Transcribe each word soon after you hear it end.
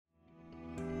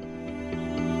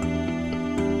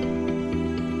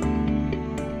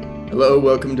Hello,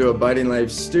 welcome to Abiding Life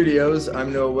Studios.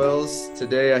 I'm Noah Wells.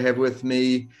 Today I have with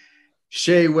me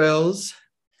Shay Wells.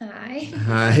 Hi.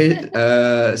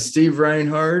 Hi. Steve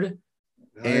Reinhard.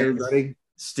 Hi, everybody.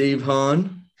 Steve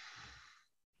Hahn.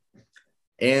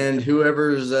 And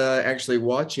whoever's actually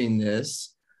watching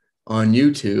this on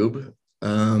YouTube,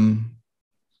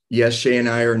 yes, Shay and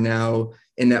I are now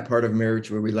in that part of marriage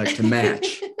where we like to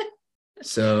match.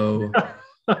 So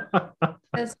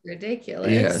that's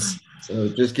ridiculous. Yes. So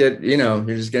just get, you're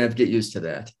just gonna have to get used to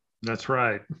that. That's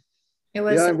right. It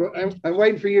was. Yeah, I'm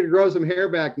waiting for you to grow some hair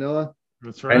back, Noah.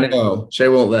 That's right. I know. Shay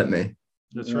won't let me.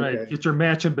 That's right. Get your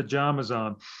matching pajamas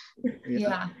on.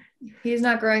 Yeah. He's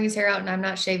not growing his hair out and I'm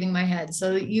not shaving my head.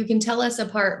 So you can tell us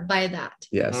apart by that.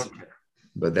 Yes. Okay.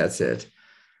 But that's it.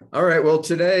 All right. Well,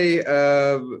 today,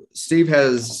 Steve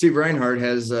Reinhard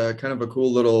has kind of a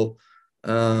cool little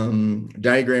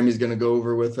diagram he's going to go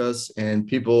over with us, and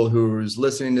people who's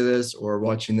listening to this or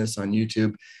watching this on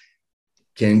YouTube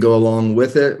can go along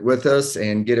with us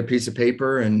and get a piece of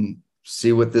paper and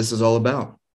see what this is all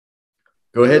about.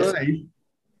 Go ahead, Steve.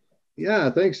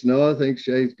 Yeah, thanks, Noah. Thanks,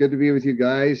 Shay. It's good to be with you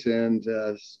guys. And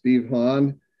Steve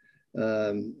Hahn.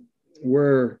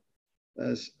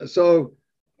 So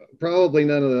probably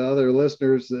none of the other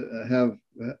listeners that have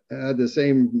had the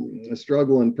same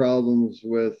struggle and problems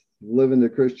with living the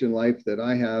Christian life that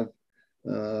I have.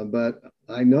 But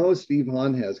I know Steve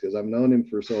Hahn has, because I've known him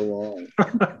for so long.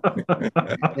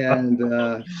 And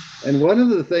one of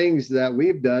the things that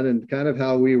we've done, and kind of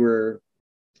how we were,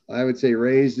 I would say,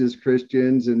 raised as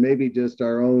Christians, and maybe just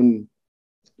our own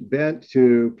bent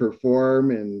to perform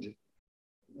and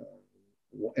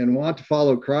want to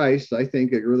follow Christ, I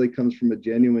think it really comes from a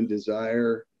genuine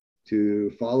desire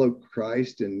to follow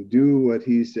Christ and do what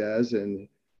he says and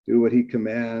do what he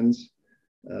commands.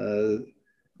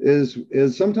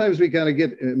 Is sometimes we kind of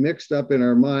get mixed up in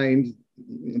our mind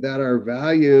that our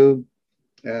value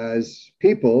as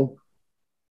people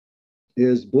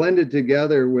is blended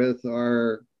together with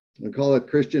our, we call it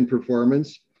Christian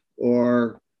performance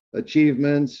or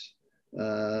achievements,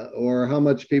 or how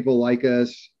much people like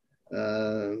us,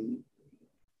 or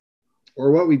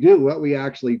what we do, what we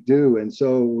actually do. And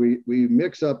so we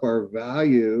mix up our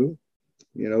value,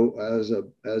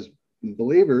 as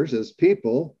believers, as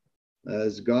people,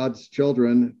 as God's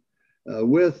children,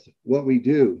 with what we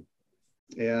do.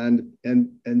 And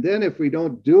then if we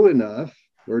don't do enough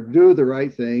or do the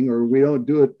right thing, or we don't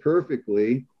do it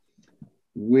perfectly,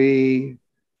 we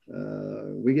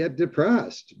get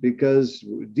depressed, because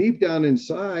deep down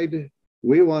inside,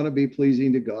 we want to be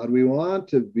pleasing to God. We want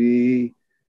to be,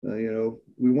 we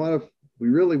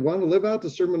really want to live out the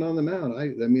Sermon on the Mount. I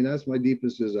mean, that's my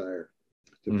deepest desire,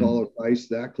 to follow Christ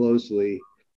that closely.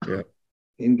 Yeah.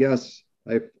 And guess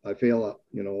I fail,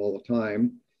 all the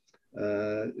time.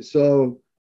 So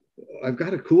I've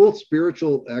got a cool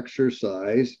spiritual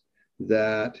exercise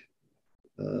that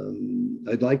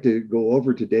I'd like to go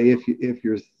over today, if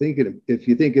you think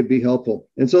it'd be helpful.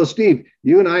 And so, Steve,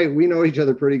 you and I, we know each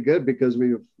other pretty good, because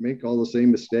we make all the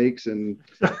same mistakes and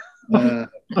have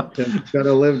got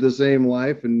to live the same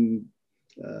life. And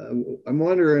I'm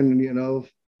wondering,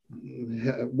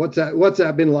 what's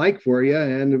that been like for you,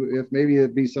 and if maybe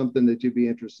it'd be something that you'd be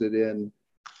interested in,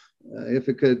 if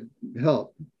it could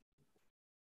help.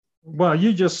 Well,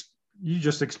 you just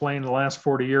explained the last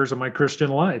 40 years of my Christian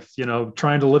life,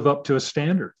 trying to live up to a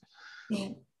standard. Yeah.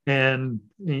 And,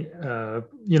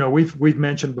 we've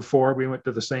mentioned before, we went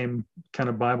to the same kind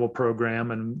of Bible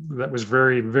program, and that was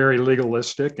very, very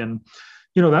legalistic. And,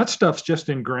 that stuff's just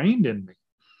ingrained in me.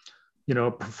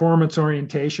 Performance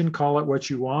orientation, call it what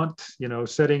you want,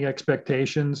 setting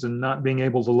expectations and not being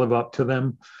able to live up to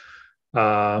them.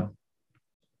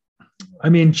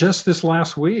 Just this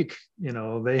last week,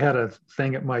 they had a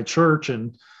thing at my church,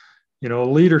 and, a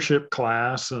leadership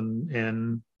class,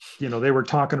 and they were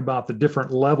talking about the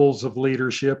different levels of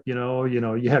leadership.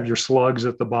 You have your slugs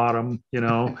at the bottom,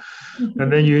 and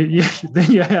then you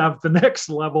have the next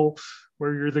level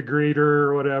where you're the greeter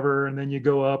or whatever, and then you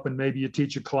go up and maybe you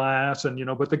teach a class, and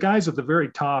but the guys at the very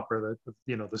top are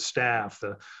the staff,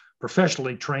 the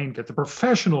professionally trained, the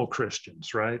professional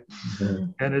Christians, right?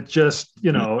 Mm-hmm. And it just,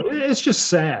 it's just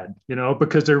sad,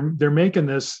 because they're making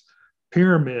this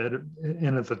pyramid,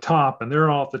 and at the top, and they're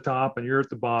all at the top and you're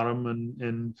at the bottom,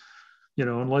 and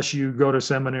unless you go to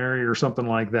seminary or something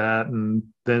like that, and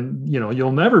then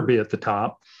you'll never be at the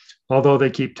top. Although they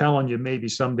keep telling you maybe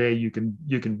someday you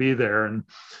can be there, and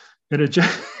it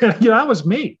just that was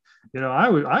me. I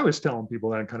was telling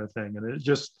people that kind of thing, and it's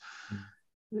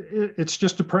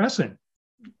just depressing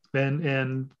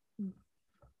and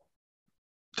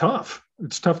tough.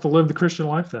 It's tough to live the Christian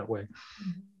life that way.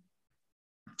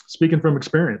 speaking from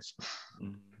experience.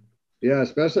 Yeah,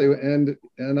 especially and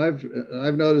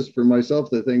I've noticed for myself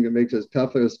the thing that makes it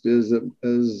toughest is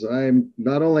I'm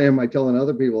not only am I telling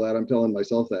other people that, I'm telling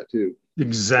myself that too.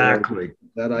 Exactly. So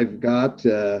that I've got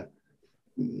that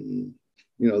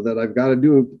I've got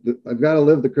to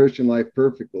live the Christian life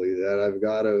perfectly, that I've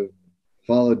got to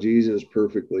follow Jesus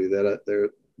perfectly, that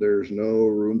there's no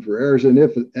room for errors, and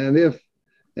if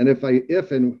and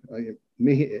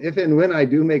when I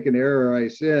do make an error or I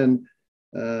sin,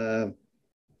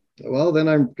 well, then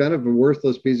I'm kind of a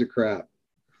worthless piece of crap.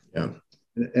 Yeah.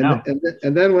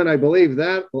 And then when I believe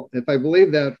that, if I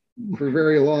believe that for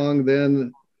very long,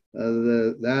 then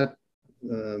that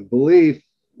belief,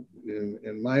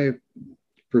 in my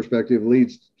perspective,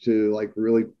 leads to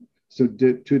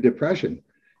to depression.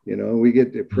 We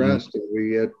get depressed,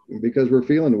 and because we're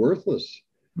feeling worthless.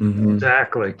 Mm-hmm.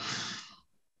 Exactly.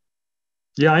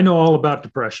 Yeah, I know all about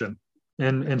depression.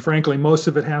 And frankly, most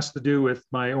of it has to do with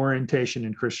my orientation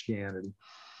in Christianity.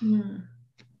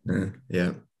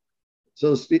 Yeah.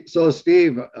 So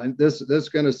Steve, this is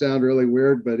going to sound really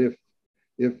weird, but if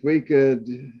we could,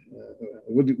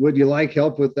 would you like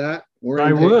help with that?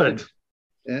 I would.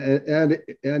 And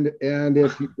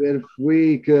if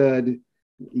we could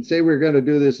say we're going to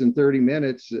do this in 30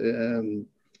 minutes,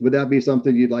 would that be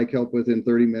something you'd like help with in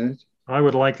 30 minutes? I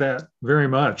would like that very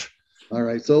much. All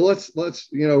right. So let's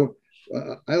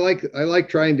I like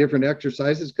trying different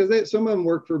exercises because some of them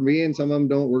work for me and some of them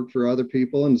don't work for other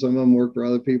people, and some of them work for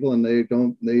other people and they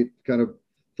kind of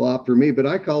flop for me. But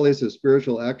I call this a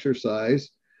spiritual exercise.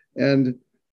 And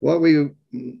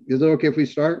is it okay if we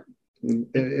start?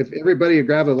 If everybody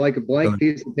grab a blank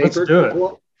piece of paper, let's do it.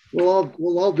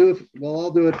 We'll all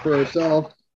do it for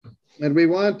ourselves, and we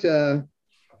want to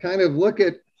kind of look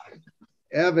at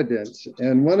evidence.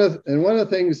 And one of the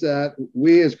things that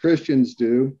we as Christians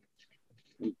do,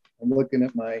 I'm looking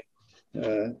at my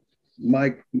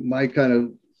my kind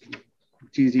of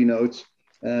cheesy notes,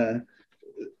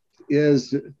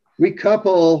 is we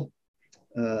couple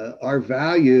our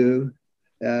value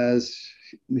as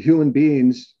human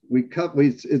beings.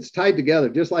 It's tied together,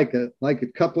 just like a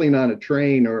coupling on a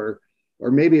train, or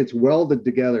maybe it's welded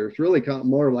together. It's really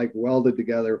more like welded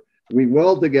together. We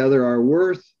weld together our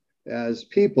worth as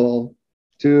people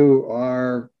to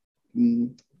our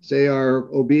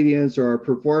obedience or our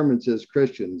performance as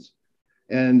Christians,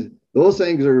 and those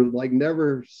things are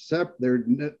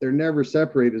they're never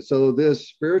separated. So this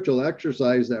spiritual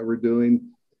exercise that we're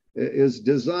doing is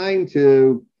designed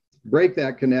to break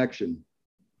that connection,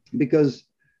 because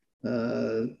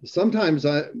sometimes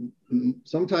I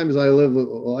live a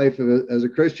life as a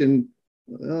Christian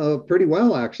pretty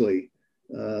well, actually,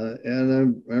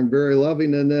 and I'm very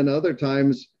loving, and then other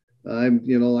times I'm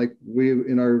like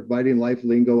in our Abiding Life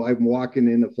lingo, I'm walking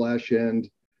in the flesh, and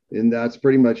that's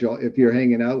pretty much all. If you're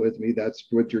hanging out with me, that's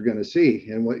what you're going to see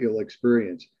and what you'll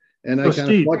experience. And so I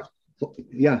kind of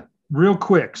yeah. Real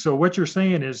quick. So what you're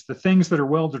saying is the things that are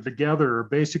welded together are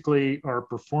basically our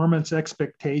performance,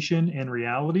 expectation, and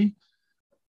reality.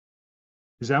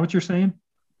 Is that what you're saying?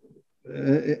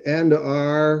 And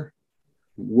our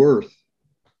worth.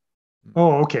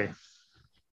 Oh, okay.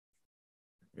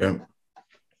 Yeah.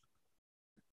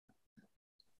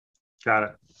 Got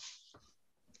it.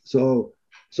 So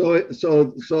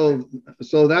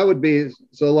that would be,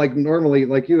 so like normally,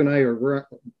 like you and I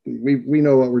we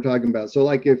know what we're talking about. So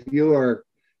like if you're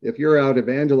out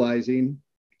evangelizing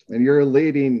and you're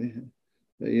leading,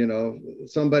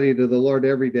 somebody to the Lord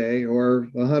every day, or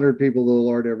 100 people to the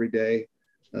Lord every day,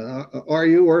 are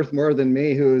you worth more than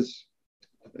me, who's,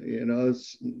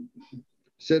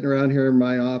 sitting around here in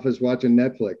my office watching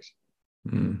Netflix?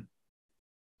 Mm.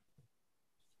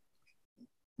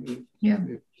 Yeah.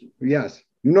 Yes.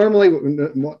 Normally,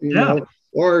 know,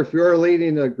 or if you're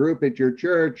leading a group at your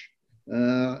church,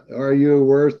 are you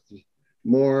worth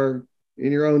more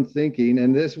in your own thinking?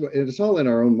 And it's all in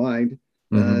our own mind.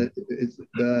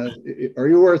 Mm-hmm. Are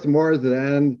you worth more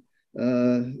than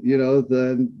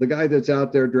the guy that's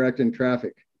out there directing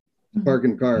traffic,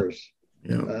 parking cars?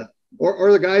 Yeah.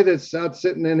 Or the guy that's out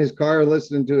sitting in his car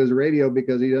listening to his radio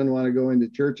because he doesn't want to go into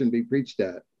church and be preached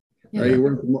at. Yeah. Are you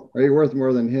worth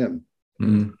more than him?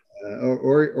 Mm-hmm.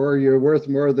 Or you're worth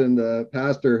more than the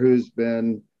pastor who's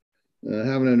been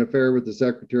having an affair with the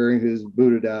secretary who's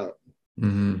booted out.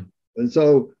 Mm-hmm. And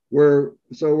so we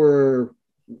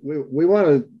want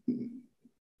to.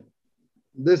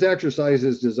 This exercise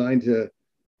is designed to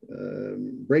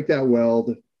break that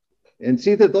weld and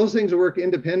see that those things work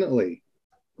independently.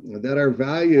 That our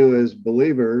value as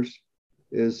believers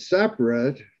is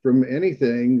separate from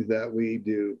anything that we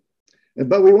do,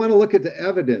 but we want to look at the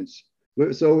evidence.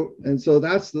 So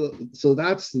that's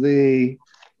the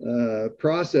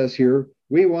process here.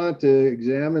 We want to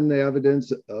examine the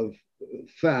evidence of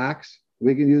facts.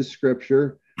 We can use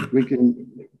scripture. We can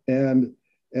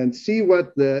and see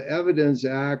what the evidence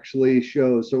actually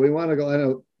shows. So we want to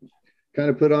go kind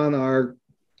of put on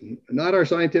not our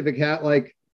scientific hat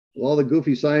like all the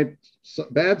goofy science,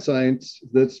 bad science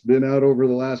that's been out over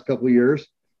the last couple of years.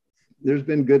 There's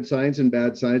been good science and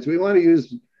bad science. We want to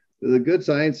use the good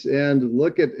science and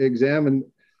examine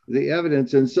the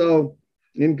evidence. And so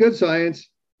in good science,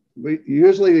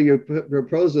 you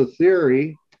propose a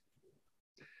theory,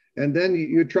 and then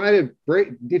you try to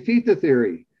defeat the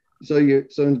theory. So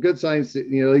in good science,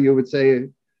 you would say,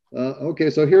 okay,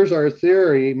 so here's our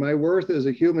theory. My worth as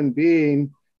a human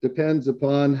being depends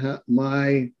upon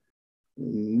my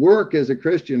work as a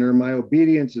Christian, or my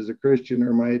obedience as a Christian,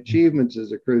 or my achievements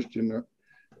as a Christian.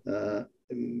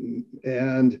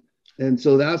 And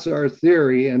so that's our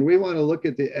theory. And we want to look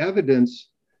at the evidence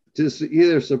to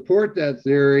either support that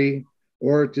theory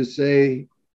or to say,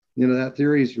 that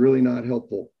theory is really not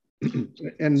helpful.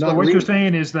 And so what you're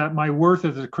saying is that my worth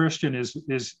as a Christian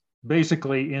is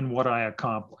basically in what I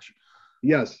accomplish.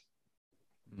 Yes.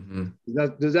 Mm-hmm.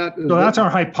 So that's our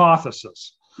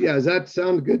hypothesis. Yeah. Does that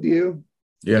sound good to you?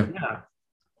 Yeah.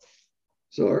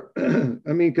 So,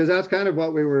 I mean, because that's kind of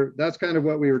what we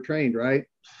were trained, right?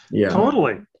 Yeah.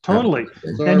 Totally. So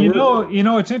and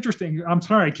it's interesting. I'm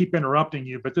sorry I keep interrupting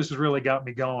you, but this has really got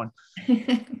me going.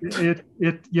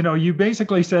 You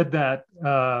basically said that,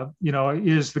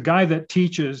 is the guy that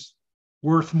teaches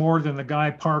worth more than the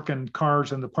guy parking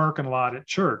cars in the parking lot at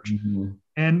church? Mm-hmm.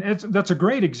 And that's a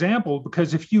great example,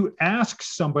 because if you ask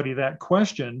somebody that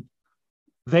question,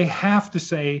 they have to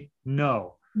say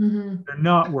no. Mm-hmm. They're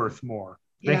not worth more.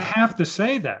 They have to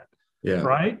say that,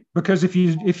 right? Because if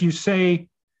you say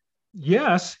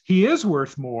yes, he is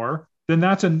worth more, then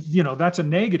that's a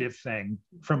negative thing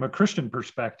from a Christian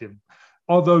perspective.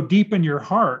 Although deep in your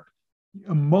heart,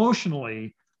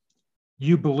 emotionally,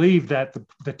 you believe that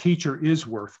the teacher is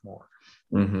worth more.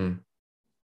 Mm-hmm.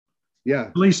 Yeah.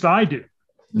 At least I do.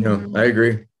 No, I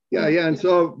agree. Yeah. And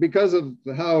so because of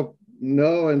how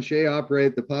Noah and Shay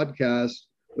operate the podcast,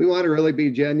 we want to really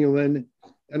be genuine,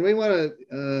 and we want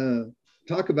to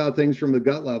talk about things from the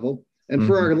gut level. And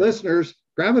for our listeners,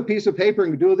 grab a piece of paper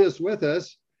and do this with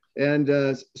us.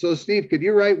 And so, Steve, could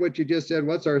you write what you just said?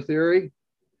 What's our theory?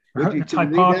 It's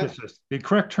hypothesis. The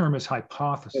correct term is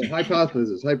hypothesis.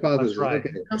 Hypothesis. That's right.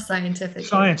 Okay. No scientific.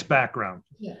 Science background.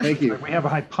 Yeah. Thank you. We have a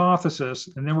hypothesis,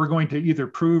 and then we're going to either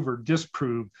prove or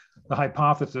disprove the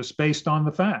hypothesis based on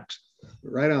the facts.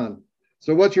 Right on.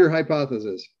 So what's your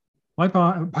hypothesis? My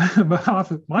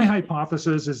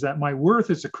hypothesis is that my worth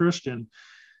as a Christian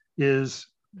is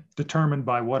determined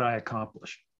by what I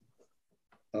accomplish.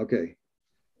 Okay.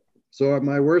 So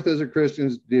my worth as a Christian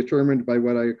is determined by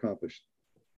what I accomplish.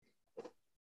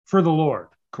 For the Lord,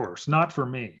 of course, not for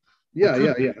me. Yeah.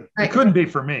 It couldn't be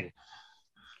for me.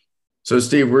 So,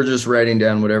 Steve, we're just writing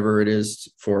down whatever it is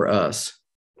for us.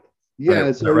 Yeah.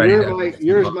 Right. So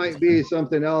yours might be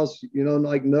something else,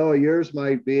 like Noah, yours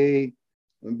might be,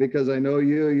 because I know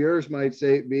yours might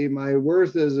be my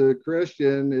worth as a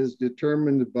Christian is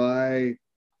determined by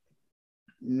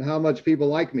how much people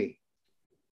like me.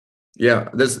 Yeah,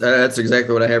 that's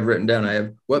exactly what I have written down. I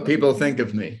have what people think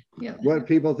of me. Yeah. What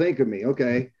people think of me.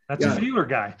 Okay. That's a feeler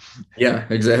guy. Yeah,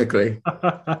 exactly.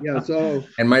 So.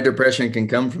 And my depression can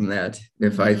come from that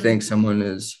if I think someone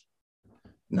is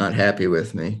not happy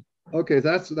with me. Okay,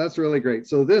 that's really great.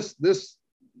 So this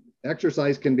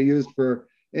exercise can be used for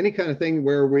any kind of thing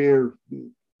where we're,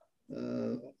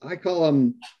 I call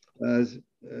them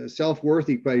self-worth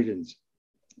equations.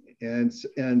 And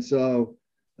so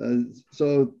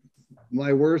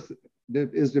my worth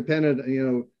is dependent,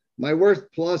 my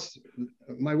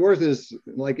worth is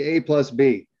like A plus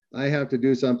B. I have to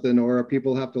do something, or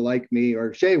people have to like me.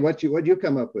 Or Shay, what'd you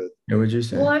come up with? What would you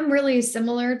say? Well, I'm really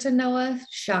similar to Noah,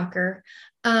 shocker.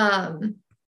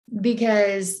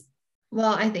 Because,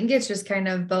 I think it's just kind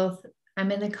of both.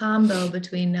 I'm in a combo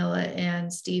between Noah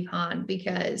and Steve Hahn,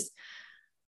 because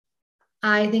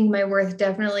I think my worth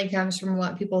definitely comes from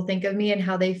what people think of me and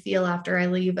how they feel after I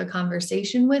leave a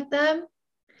conversation with them.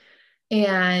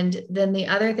 And then the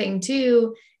other thing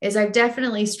too, is I've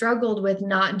definitely struggled with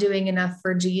not doing enough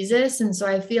for Jesus. And so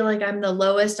I feel like I'm the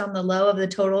lowest on the low of the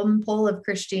totem pole of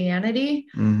Christianity,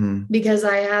 because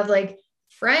I have like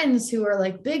friends who are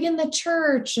like big in the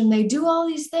church and they do all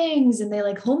these things and they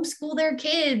like homeschool their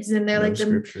kids and they're like,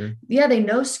 they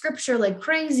know scripture like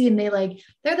crazy. And they're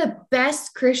the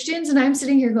best Christians. And I'm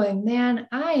sitting here going, man,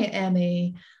 I am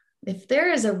a if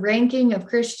there is a ranking of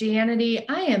Christianity,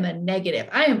 I am a negative.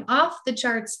 I am off the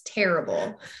charts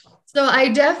terrible. So I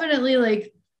definitely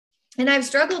like, and I've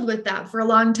struggled with that for a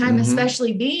long time,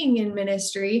 especially being in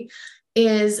ministry,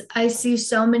 is I see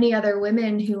so many other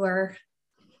women who are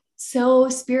so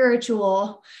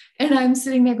spiritual, and I'm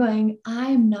sitting there going,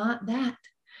 I'm not that.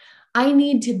 I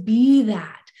need to be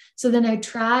that. So then I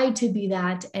try to be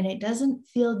that, and it doesn't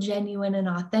feel genuine and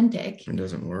authentic. It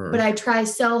doesn't work. But I try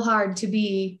so hard to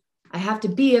be, I have to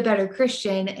be a better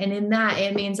Christian. And in that,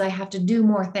 it means I have to do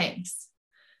more things.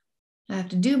 I have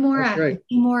to do more. I have to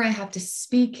be more. I have to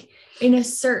speak in a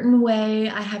certain way.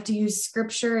 I have to use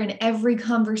scripture in every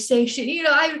conversation. You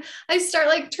know, I start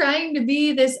like trying to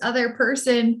be this other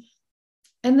person.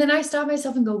 And then I stop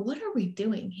myself and go, what are we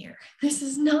doing here? This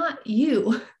is not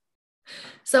you.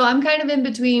 So I'm kind of in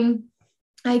between.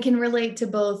 I can relate to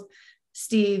both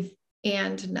Steve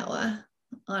and Noah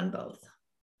on both.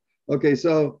 Okay,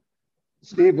 so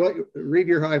Steve, read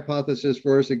your hypothesis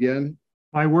for us again.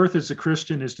 My worth as a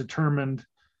Christian is determined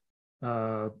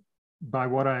by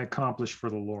what I accomplish for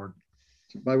the Lord.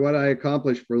 By what I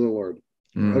accomplish for the Lord.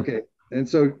 Okay, and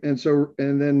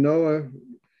then Noah,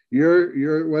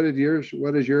 what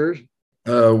is yours?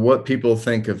 What people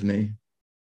think of me.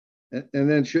 And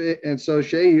then Shay,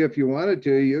 if you wanted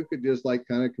to, you could just like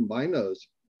kind of combine those.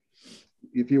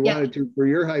 If you wanted to, for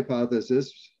your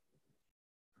hypothesis,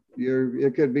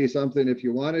 it could be something, if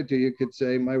you wanted to, you could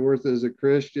say my worth as a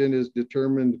Christian is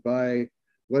determined by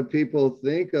what people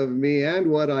think of me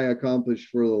and what I accomplish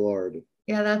for the Lord.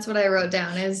 Yeah, that's what I wrote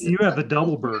down. Is you have the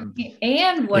double burden.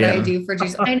 And what I do for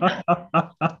Jesus. I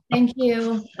know. Thank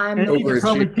you. I'm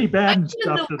probably keep adding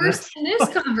stuff the worst in this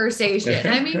conversation.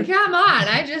 I mean, come on.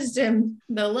 I just am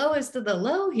the lowest of the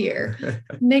low here,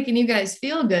 making you guys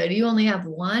feel good. You only have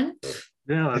one.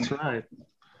 Yeah, that's right.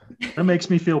 That makes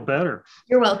me feel better.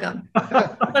 You're welcome.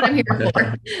 That's what I'm here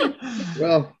for.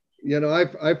 Well, you know,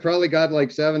 I've probably got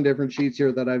like 7 different sheets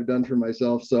here that I've done for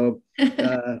myself. So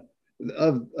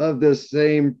of this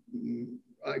same,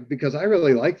 because I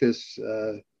really like this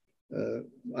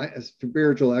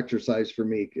spiritual exercise for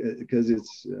me, because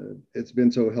it's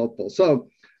been so helpful. So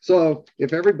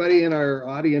if everybody in our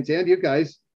audience and you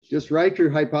guys just write your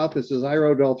hypothesis. I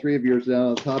wrote all 3 of yours down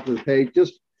on the top of the page.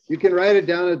 You can write it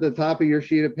down at the top of your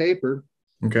sheet of paper.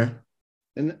 Okay.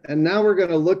 And now we're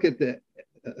going to look at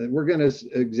we're going to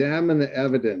examine the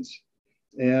evidence.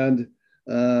 And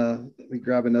let me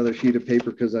grab another sheet of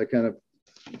paper because I kind of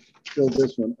filled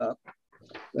this one up.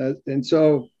 And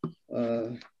so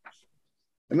I'm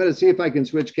going to see if I can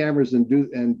switch cameras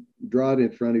and draw it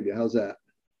in front of you. How's that?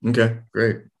 Okay,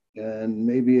 great. And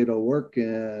maybe it'll work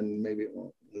and maybe it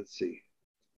won't. Let's see.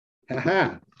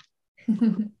 Ha-ha.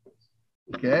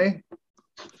 Okay.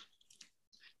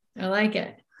 I like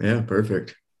it. Yeah,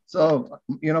 perfect. So,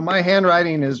 you know, my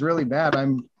handwriting is really bad.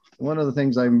 One of the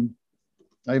things I'm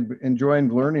enjoying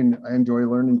learning. I enjoy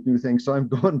learning new things. So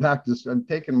I'm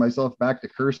taking myself back to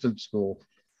cursive school,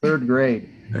 3rd grade.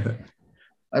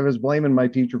 I was blaming my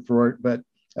teacher for it, but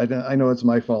I know it's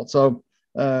my fault. So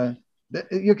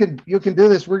you can do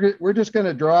this. We're just going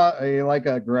to draw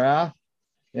a graph,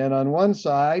 and on one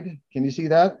side, can you see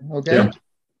that? Okay. Yeah.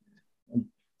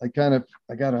 I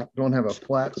don't have a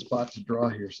flat spot to draw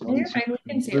here. So you're fine. We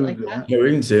can see it like that. Yeah,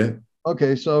 we can see it.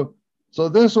 Okay, so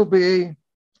this will be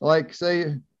like,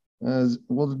 say,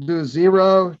 we'll do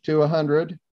 0 to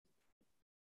 100.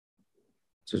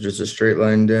 So just a straight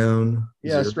line down.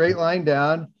 Yeah, 0. Straight line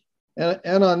down.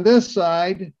 And on this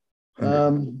side,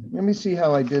 let me see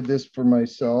how I did this for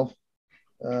myself.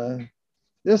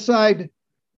 This side,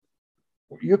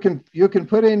 you can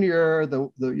put in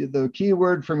the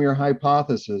keyword from your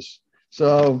hypothesis.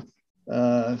 So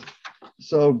Noah,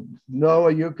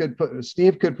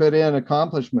 Steve could put in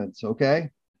accomplishments.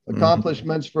 Okay,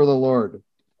 accomplishments for the Lord.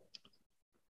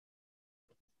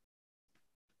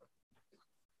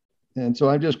 And so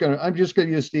I'm just gonna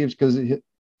use Steve's because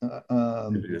I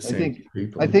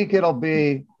think it'll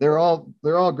be they're all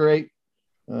great,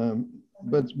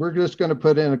 but we're just going to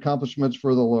put in accomplishments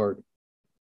for the Lord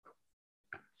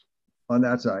on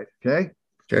that side. Okay.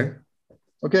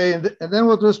 And then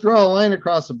we'll just draw a line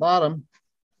across the bottom,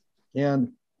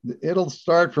 and it'll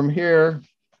start from here.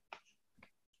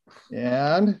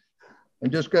 And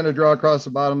I'm just going to draw across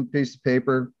the bottom piece of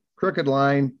paper, crooked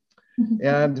line,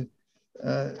 and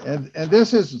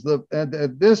this is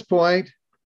at this point,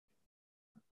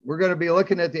 we're going to be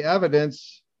looking at the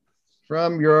evidence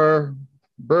from your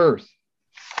birth.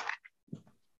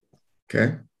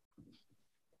 Okay.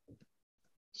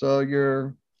 So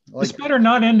you're like, this better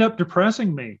not end up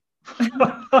depressing me.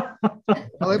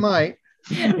 Well, it might.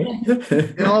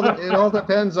 It all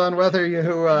depends on whether you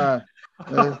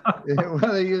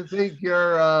whether you think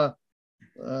your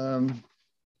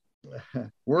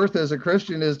worth as a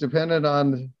Christian is dependent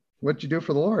on what you do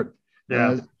for the Lord.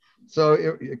 Yeah. So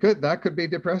that could be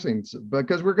depressing,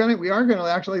 because we are going to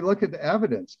actually look at the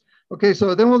evidence. Okay,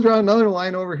 so then we'll draw another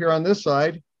line over here on this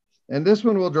side, and this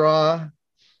one we'll draw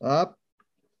up,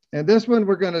 and this one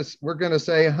we're going to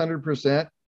say 100%,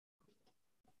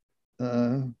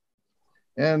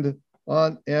 and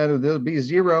there'll be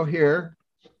 0 here.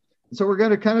 So we're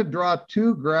going to kind of draw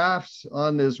 2 graphs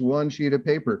on this one sheet of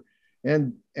paper,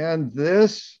 and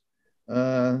this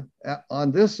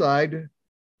on this side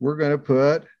we're going to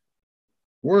put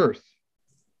worth.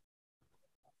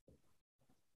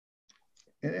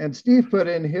 And Steve put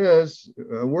in his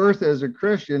worth as a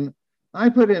Christian. I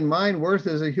put in mine worth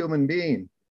as a human being,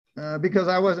 because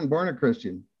I wasn't born a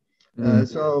Christian.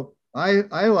 So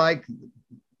I like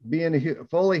being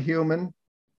fully human,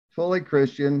 fully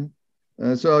Christian.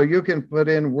 So you can put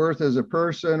in worth as a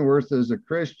person, worth as a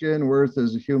Christian, worth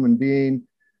as a human being,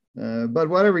 but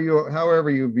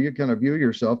however you kind of view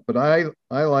yourself. But I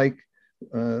like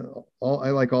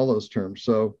all those terms.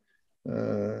 So,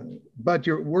 but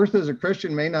your worth as a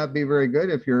Christian may not be very good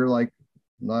if you're like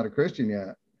not a Christian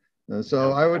yet.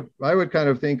 So I would kind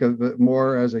of think of it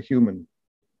more as a human,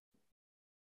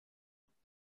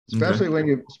 especially when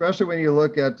you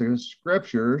look at the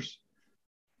scriptures.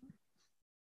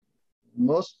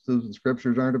 Most of the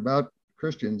scriptures aren't about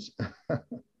Christians.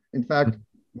 In fact,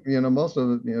 most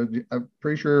of it, I'm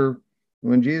pretty sure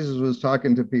when Jesus was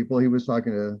talking to people, he was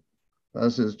talking to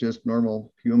us as just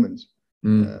normal humans.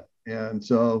 And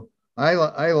so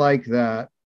I like that.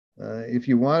 If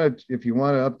you want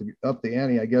to up the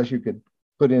ante, I guess you could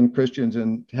put in Christians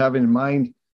and have in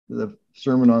mind the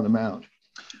Sermon on the Mount.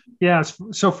 Yeah.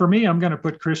 So for me, I'm going to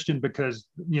put Christian because,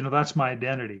 that's my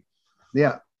identity.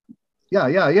 Yeah.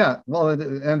 Well,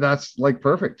 and that's like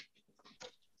perfect.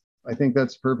 I think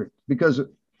that's perfect, because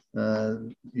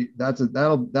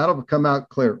that'll come out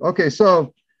clear. Okay.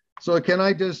 So can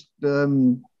I just,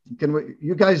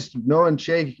 you guys know, and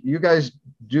Shay, you guys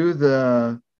do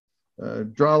the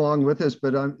draw along with us,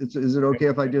 but is it okay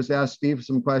if I just ask Steve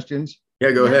some questions?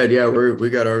 Yeah, go ahead. Yeah, we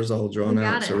got ours all drawn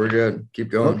out, so we're good.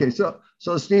 Keep going. Okay, so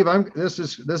Steve, this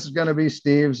is going to be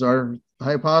Steve's. Our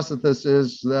hypothesis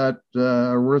is that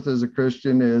our worth as a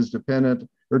Christian is dependent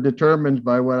or determined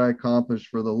by what I accomplish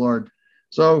for the Lord.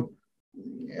 So,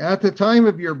 at the time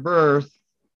of your birth,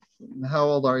 how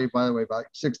old are you, by the way? About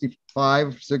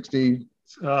 65, 60?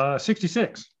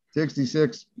 66.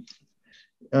 66.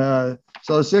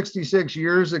 So 66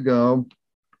 years ago,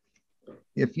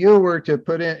 if you were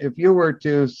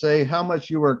to say how much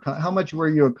were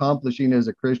you accomplishing as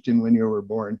a Christian when you were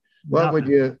born, what Nothing. would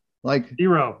you like?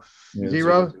 0.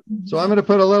 Zero. So I'm going to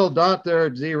put a little dot there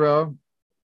at 0,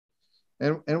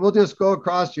 and we'll just go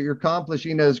across to your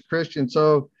accomplishing as Christian.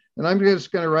 So, and I'm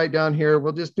just going to write down here,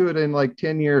 we'll just do it in like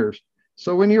 10 years.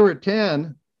 So when you were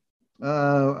 10,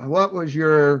 what was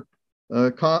your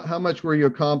how much were you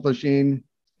accomplishing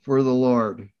for the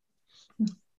Lord?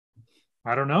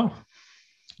 I don't know.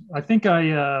 I think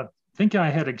I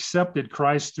had accepted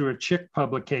Christ through a chick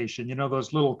publication.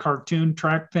 Those little cartoon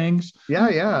track things.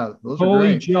 Yeah. Those Holy are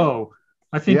great. Joe.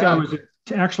 I think I was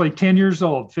actually 10 years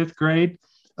old, 5th grade.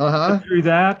 Through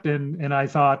that, and I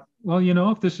thought, well,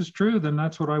 if this is true, then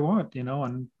that's what I want,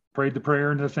 and prayed the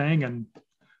prayer and the thing, and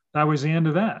that was the end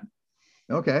of that.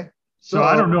 Okay. So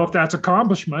I don't know if that's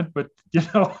accomplishment, but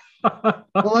Well,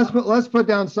 let's put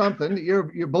down something.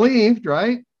 You believed,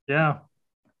 right? Yeah.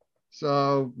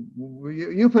 So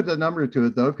you put the number to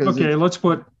it though. Okay, let's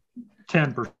put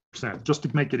 10% just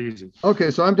to make it easy.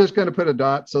 Okay, so I'm just going to put a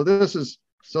dot. So this is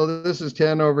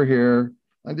 10 over here.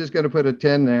 I'm just going to put a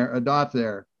 10 there, a dot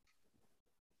there.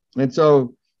 And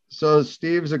so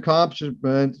Steve's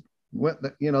accomplishment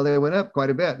they went up quite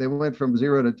a bit. They went from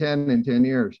 0 to 10 in 10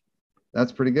 years.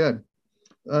 That's pretty good.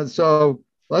 So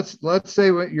let's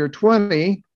say when you're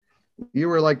 20, you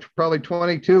were like probably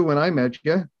 22 when I met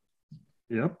you.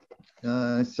 Yep.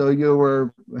 So you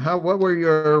were, how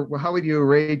would you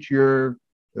rate your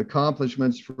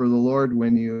accomplishments for the Lord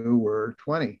when you were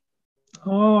 20?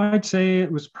 Oh, I'd say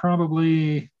it was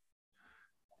probably,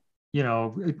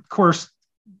 of course,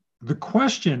 the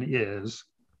question is,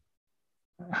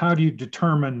 how do you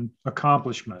determine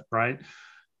accomplishment, right?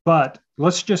 But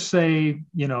let's just say,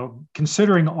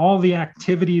 considering all the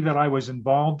activity that I was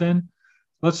involved in,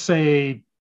 let's say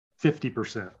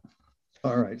 50%.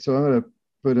 All right. So I'm going to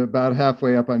put about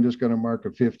halfway up. I'm just going to mark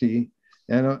a 50.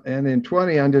 And in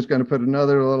 20, I'm just going to put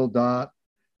another little dot.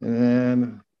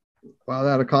 And wow,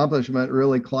 that accomplishment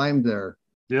really climbed there.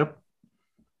 Yep.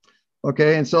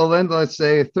 Okay, and so then let's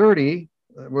say 30.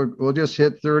 We'll just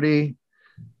hit 30.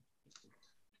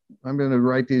 I'm going to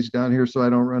write these down here so I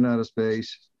don't run out of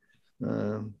space.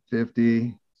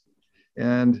 50.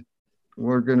 And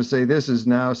we're going to say this is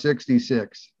now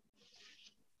 66.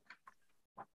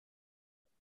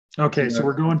 Okay, so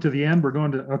we're going to the end. We're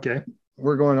going to, okay.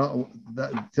 We're going on.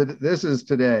 This is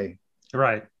today.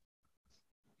 Right.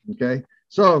 Okay.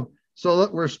 So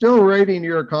look, we're still rating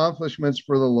your accomplishments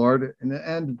for the Lord,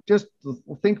 and just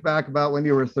think back about when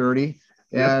you were 30,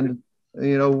 and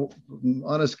you know,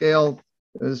 on a scale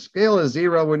is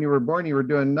 0 when you were born, you were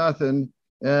doing nothing.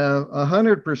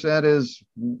 100% is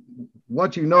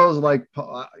what you know is like,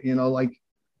 you know, like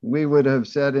we would have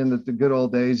said in the good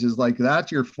old days, is like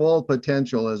that's your full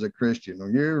potential as a Christian.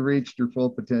 When you reached your full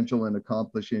potential in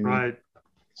accomplishing. Right.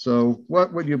 So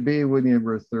what would you be when you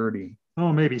were 30?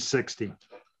 Oh, maybe 60.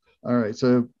 All right.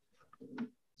 So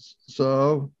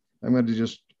I'm going to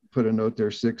just put a note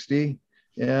there, 60.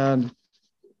 And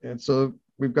so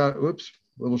we've got, oops,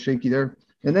 a little shaky there.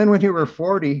 And then when you were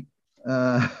 40,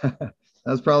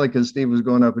 that's probably because Steve was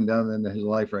going up and down in his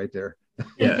life right there.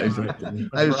 Yeah, exactly.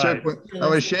 I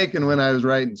was shaking when I was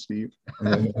writing, Steve.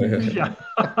 Yeah.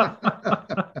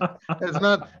 It's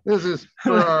not, this is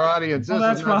for our audience. Well,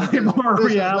 that's probably more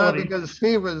reality. Is not because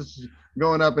Steve was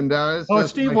going up and down.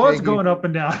 Steve was going up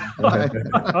and down.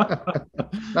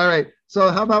 All right.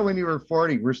 So how about when you were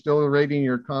 40? We're still rating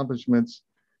your accomplishments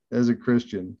as a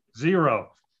Christian. 0.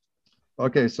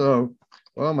 Okay. So,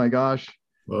 oh my gosh.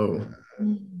 Whoa.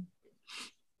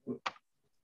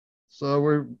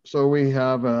 So we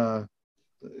have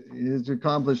his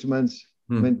accomplishments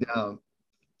went down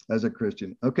as a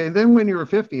Christian. Okay. Then when you were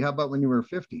 50, how about when you were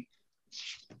 50?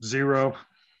 0.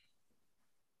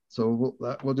 So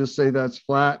we'll just say that's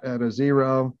flat at a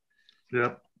 0.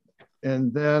 Yep.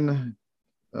 And then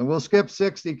we'll skip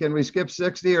 60. Can we skip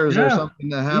 60, or is there something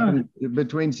that happened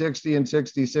between 60 and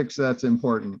 66 that's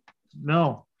important?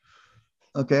 No.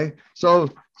 Okay. So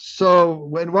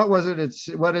what was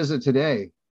it? What is it today?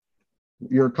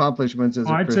 Your accomplishments as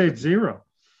a I'd Christian? say it's 0.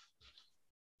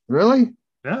 Really?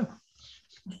 Yeah.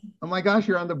 Oh my gosh,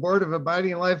 you're on the board of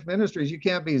Abiding Life Ministries. You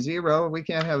can't be 0. We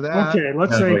can't have that. Okay,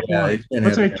 let's say 20.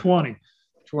 Let's say 20.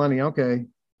 20. Okay.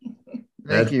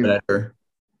 Thank you. Better.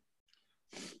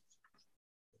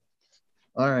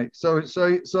 All right. So this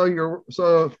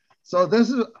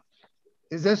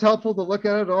is this helpful to look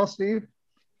at it all, Steve?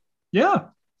 Yeah.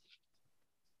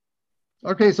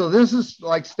 Okay, so this is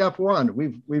like step 1.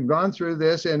 We've gone through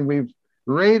this and we've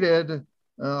rated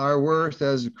our worth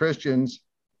as Christians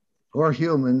or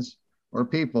humans or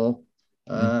people.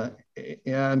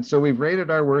 And so we've rated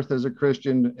our worth as a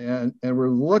Christian, and we're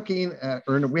looking at,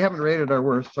 or we haven't rated our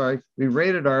worth, sorry. We've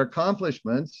rated our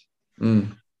accomplishments.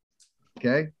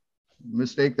 Okay,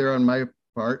 mistake there on my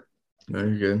part.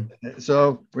 Very good.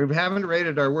 So we haven't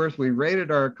rated our worth, we rated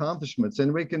our accomplishments.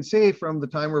 And we can see from the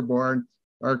time we're born,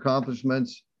 our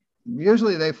accomplishments,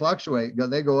 usually they fluctuate,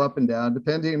 they go up and down,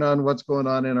 depending on what's going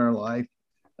on in our life.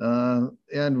 And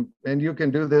you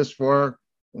can do this for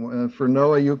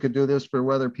Noah, you could do this for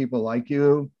whether people like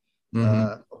you,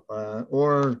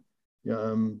 or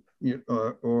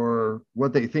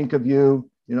what they think of you.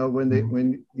 You know,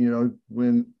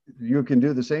 when you can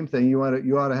do the same thing, you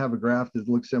ought to have a graph that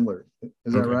looks similar.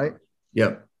 Is that right?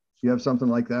 Yep. You have something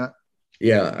like that?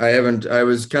 Yeah, I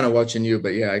was kind of watching you,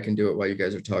 but yeah, I can do it while you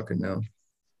guys are talking now.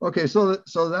 Okay, so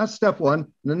that's step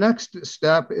 1. The next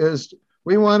step is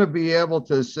we want to be able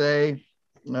to say,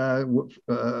 we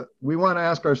want to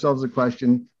ask ourselves a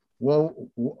question. Well,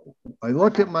 I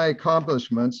looked at my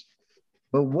accomplishments,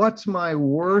 but what's my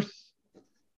worth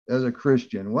as a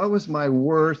Christian? What was my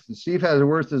worth? Steve has a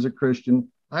worth as a Christian.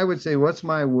 I would say, what's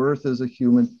my worth as a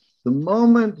human? The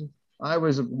moment,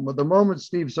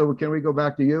 Steve, so can we go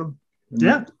back to you?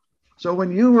 Yeah. So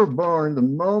when you were born, the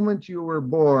moment you were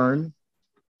born,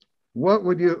 what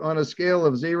would you, on a scale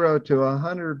of 0 to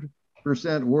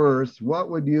 100% worth, what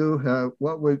would you have?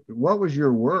 What was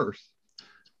your worth?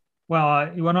 Well,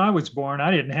 when I was born,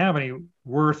 I didn't have any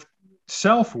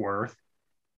self-worth,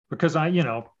 because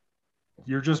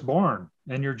you're just born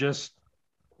and you're just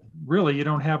really, you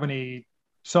don't have any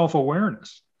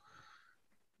self-awareness.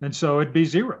 And so it'd be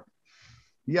 0.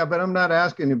 Yeah, but I'm not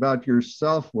asking about your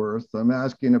self-worth. I'm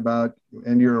asking about,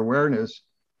 and your awareness.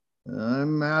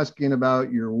 I'm asking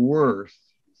about your worth.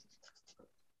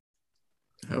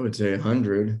 I would say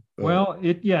 100. Well,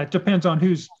 it depends on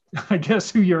who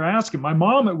you're asking. My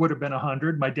mom, it would have been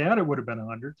 100. My dad, it would have been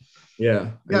 100.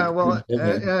 Yeah. Yeah. Well,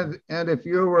 and if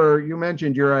you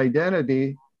mentioned your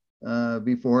identity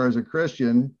before as a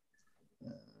Christian.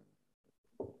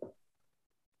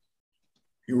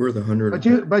 You're worth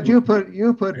 100. But you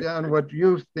put down what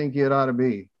you think it ought to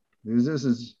be, because this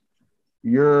is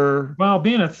your. Well,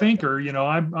 being a thinker,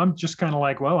 I'm just kind of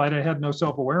like, well, I had no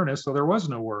self-awareness, so there was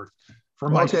no worth for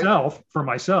myself.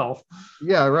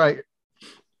 Yeah, right.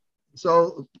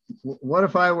 So what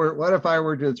if I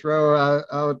were to throw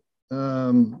out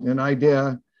an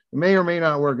idea? It may or may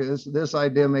not work. This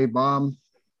idea may bomb,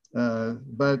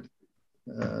 but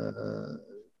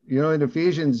in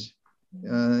Ephesians,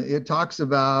 it talks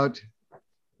about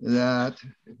that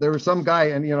there was some guy,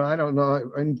 and I don't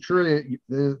know, I'm sure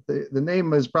the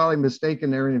name is probably mistaken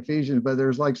there in Ephesians, but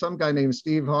there's like some guy named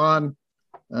Steve Hahn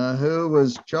who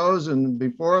was chosen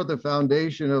before the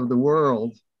foundation of the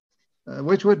world,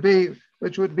 which would be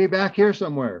back here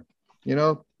somewhere.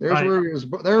 There's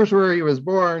right. There's where he was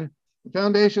born. The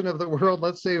foundation of the world,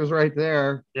 let's say, was right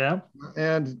there. Yeah.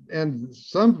 And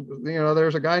some,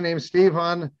 there's a guy named Steve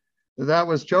Hahn that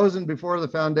was chosen before the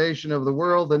foundation of the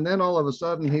world, and then all of a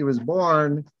sudden he was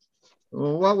born.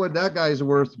 Well, what would that guy's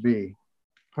worth be?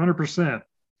 100%.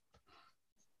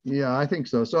 Yeah, I think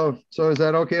so. So is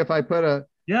that okay if I put it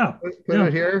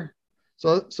here?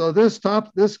 So this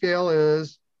scale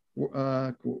is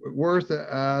worth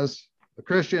as a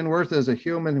Christian, worth as a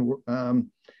human.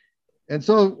 And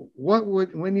so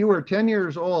when you were 10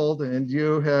 years old and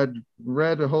you had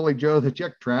read Holy Joe the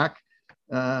Chick tract,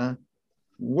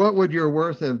 what would your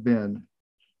worth have been?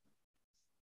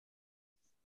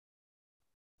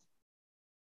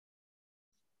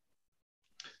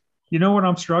 You know what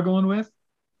I'm struggling with?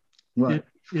 What?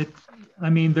 There's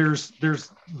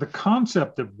the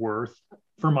concept of worth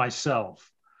for myself.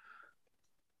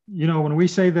 When we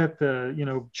say that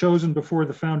chosen before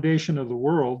the foundation of the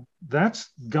world,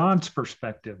 that's God's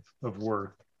perspective of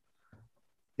worth.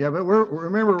 Yeah, but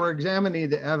remember, we're examining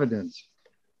the evidence.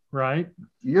 Right.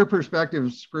 Your perspective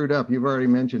is screwed up. You've already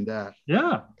mentioned that.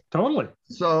 Yeah, totally.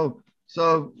 So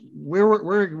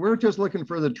we're just looking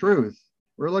for the truth.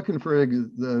 We're looking for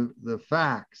the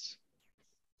facts.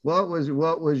 What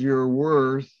was your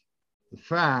worth? The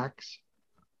facts,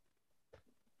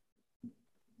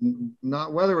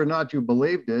 not whether or not you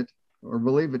believed it or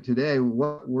believe it today.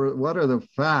 What are the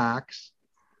facts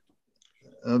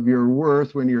of your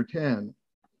worth when you're 10?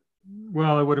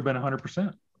 Well, it would have been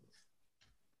 100%.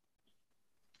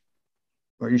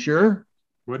 Are you sure?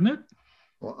 Wouldn't it?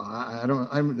 Well, I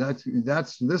don't.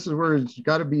 This is where it's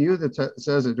got to be you that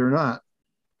says it or not.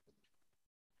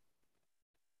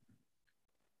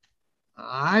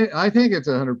 I think it's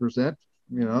 100%.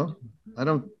 I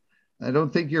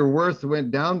don't think your worth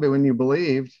went down when you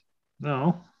believed.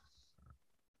 No.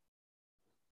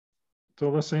 So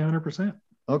let's say 100%.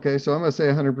 Okay, so I'm going to say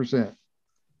 100%.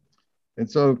 And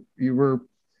so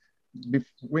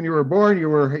when you were born, you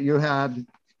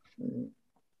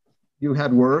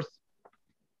had worth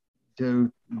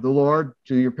to the Lord,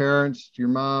 to your parents, to your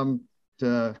mom,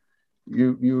 to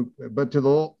you, but to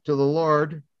the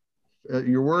Lord,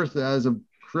 your worth as a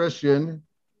Christian.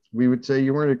 We would say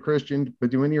you weren't a Christian,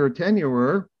 but when you were 10, you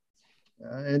were.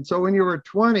 And so when you were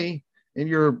 20 and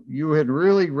you had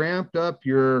really ramped up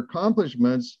your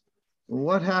accomplishments,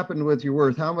 what happened with your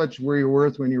worth? How much were you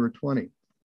worth when you were 20?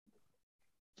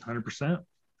 100%.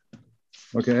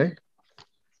 Okay.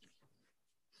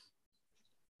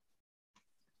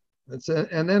 That's it.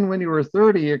 And then when you were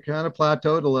 30, you kind of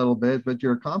plateaued a little bit, but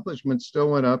your accomplishments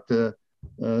still went up to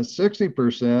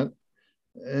 60%.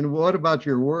 And what about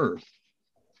your worth?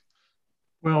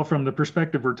 Well, from the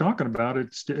perspective we're talking about,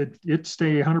 it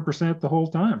stay 100% the whole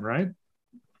time, right?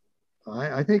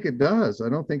 I think it does. I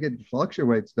don't think it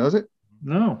fluctuates, does it?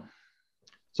 No.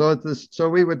 So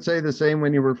we would say the same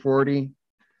when you were 40,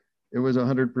 it was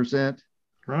 100%.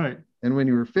 Right. And when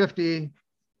you were 50,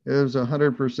 it was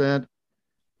 100%.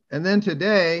 And then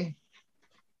today,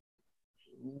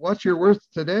 what's your worth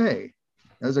today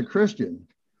as a Christian?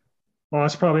 Well,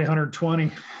 it's probably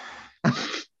 120.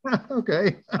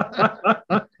 Okay.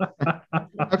 How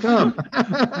come?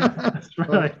 That's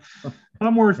right.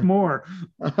 I'm worth more.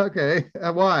 Okay.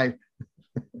 Why?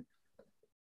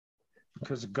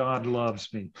 Because God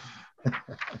loves me.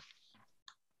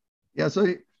 Yeah. So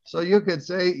you could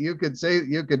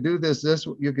do this this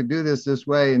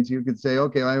way, and you could say,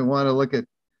 okay, I want to look at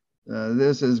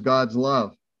this as God's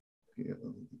love.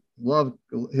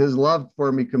 His love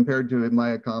for me compared to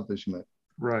my accomplishment.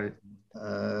 Right.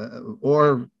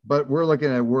 But we're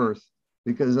looking at worth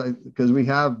because we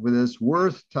have this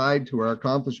worth tied to our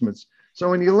accomplishments. So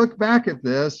when you look back at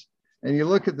this and you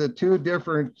look at the two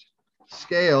different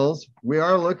scales, we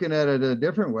are looking at it a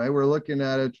different way. We're looking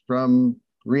at it from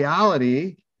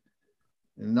reality,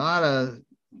 and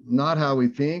not how we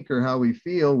think or how we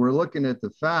feel. We're looking at the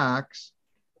facts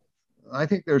I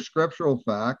think they're scriptural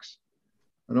facts.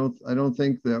 I don't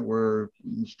think that we're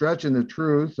stretching the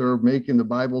truth or making the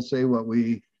Bible say what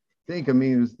we think. I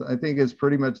mean, I think it's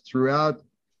pretty much throughout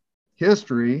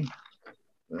history.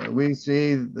 We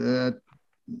see that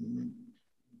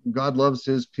God loves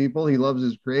his people. He loves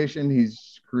his creation.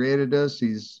 He's created us.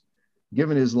 He's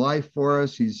given his life for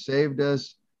us. He's saved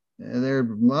us. And there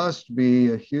must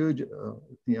be a huge,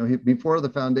 before the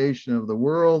foundation of the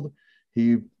world,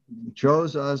 he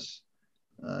chose us.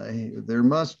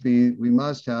 We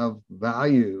must have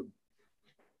value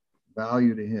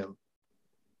to him.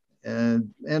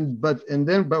 But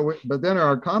then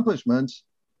our accomplishments,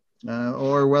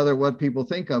 or whether what people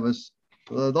think of us,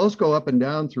 those go up and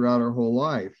down throughout our whole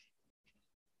life.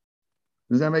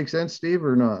 Does that make sense, Steve,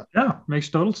 or not? Yeah, makes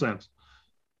total sense.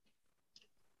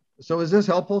 So is this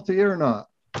helpful to you or not?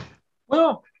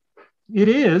 Well, it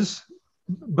is,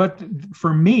 but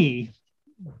for me,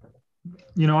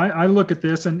 I look at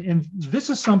this, and this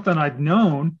is something I've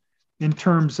known in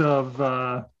terms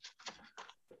of,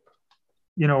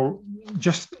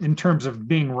 just in terms of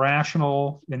being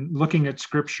rational and looking at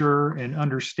scripture and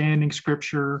understanding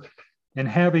scripture and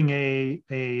having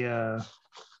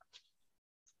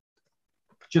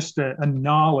just a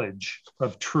knowledge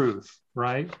of truth,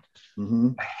 right?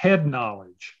 Mm-hmm. A head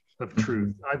knowledge of truth.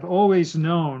 Mm-hmm. I've always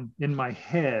known in my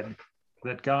head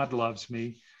that God loves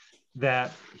me,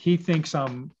 that he thinks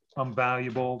I'm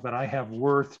valuable, that I have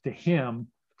worth to him.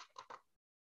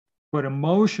 But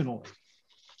emotionally,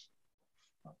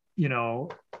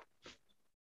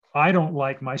 I don't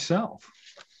like myself.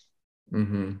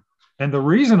 Mm-hmm. And the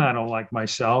reason I don't like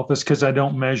myself is because I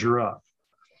don't measure up.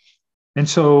 And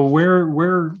so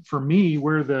where for me,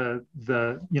 where the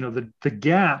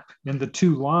gap in the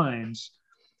two lines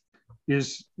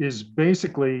is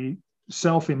basically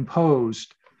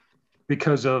self-imposed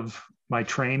because of my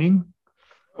training.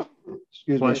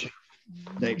 Excuse me.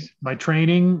 Thanks. My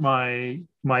training, my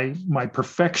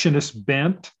perfectionist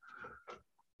bent,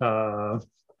 what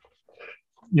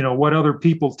other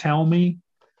people tell me,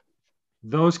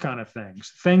 those kind of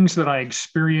things that I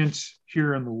experience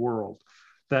here in the world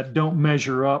that don't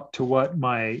measure up to what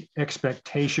my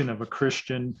expectation of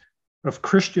Christian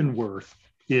worth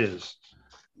is.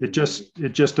 It just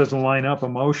doesn't line up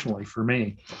emotionally for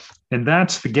me. And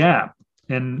that's the gap.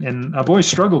 And I've always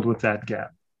struggled with that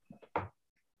gap.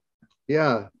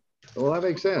 Yeah, well, that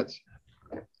makes sense.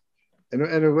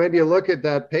 And when you look at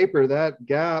that paper, that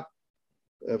gap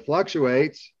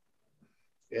fluctuates,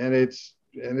 and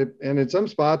in some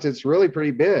spots it's really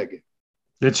pretty big.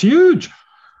 It's huge.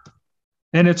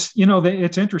 And it's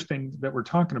interesting that we're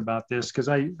talking about this, because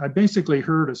I basically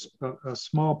heard a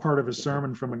small part of a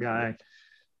sermon from a guy,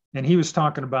 and he was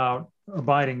talking about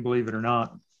abiding, believe it or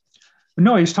not. But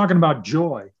no, he's talking about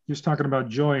joy. He was talking about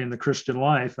joy in the Christian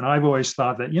life. And I've always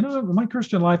thought that, in my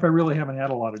Christian life, I really haven't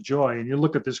had a lot of joy. And you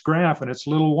look at this graph and it's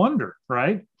little wonder,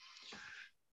 right?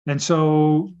 And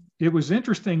so it was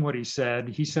interesting what he said.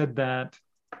 He said that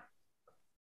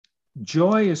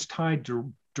joy is tied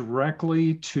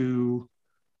directly to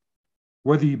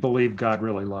whether you believe God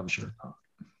really loves you or not.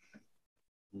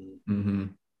 Mm-hmm.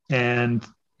 And,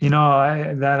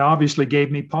 that obviously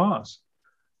gave me pause.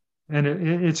 And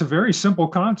it's a very simple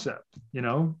concept,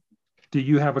 do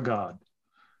you have a God?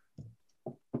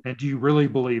 And do you really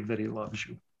believe that he loves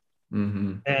you?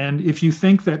 Mm-hmm. And if you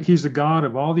think that he's a God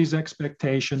of all these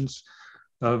expectations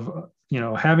of,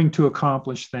 having to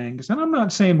accomplish things, and I'm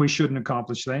not saying we shouldn't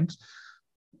accomplish things,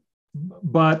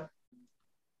 but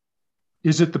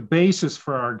is it the basis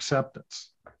for our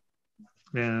acceptance?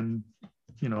 And,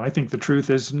 I think the truth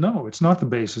is, no, it's not the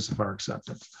basis of our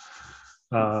acceptance.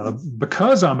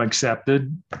 Because I'm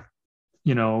accepted,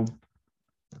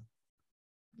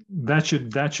 that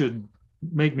should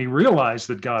make me realize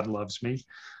that God loves me.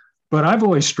 But I've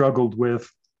always struggled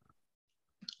with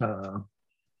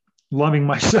loving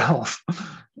myself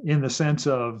in the sense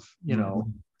of,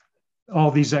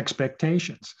 all these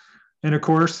expectations. And of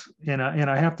course, and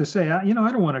I have to say, I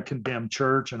don't want to condemn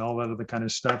church and all that other kind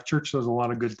of stuff. Church does a lot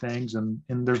of good things, and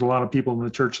there's a lot of people in the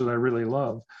church that I really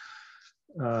love.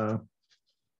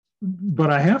 But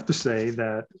I have to say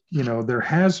that, there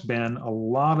has been a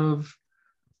lot of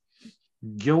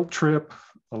guilt trip,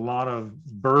 a lot of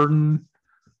burden,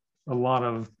 a lot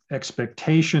of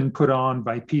expectation put on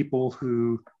by people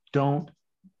who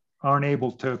aren't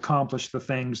able to accomplish the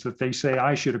things that they say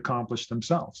I should accomplish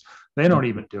themselves. They don't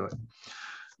even do it.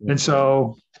 And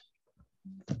so,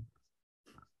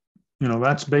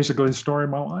 that's basically the story of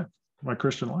my life, my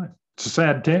Christian life. It's a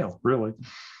sad tale, really.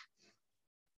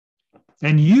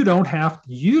 And you don't have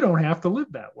to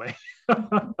live that way.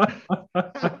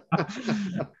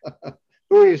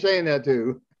 Who are you saying that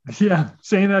to? Yeah,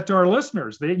 saying that to our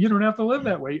listeners. You don't have to live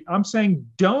that way. I'm saying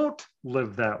don't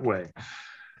live that way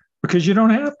because you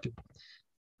don't have to.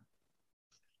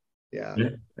 Yeah.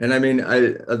 And I mean,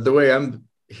 the way I'm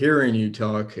hearing you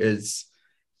talk is,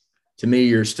 to me,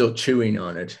 you're still chewing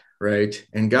on it, right?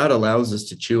 And God allows us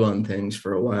to chew on things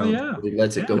for a while. Oh, yeah. He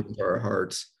lets it Yeah. go into our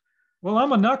hearts. Well,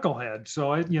 I'm a knucklehead,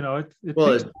 so it Well,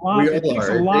 takes a lot. we It all takes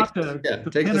are. a It lot takes, to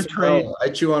it takes us a penetrate. while. I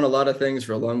chew on a lot of things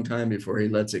for a long time before he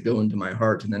lets it go into my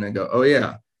heart. And then I go, oh,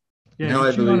 yeah. Yeah, Now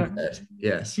I believe that.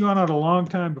 Yes. Chew on it a long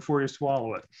time before you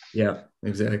swallow it. Yeah,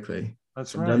 exactly. That's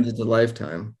Sometimes right. it's a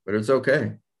lifetime, but it's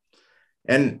okay.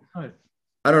 And Right.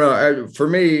 I don't know. For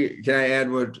me, can I add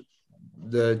what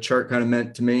the chart kind of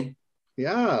meant to me?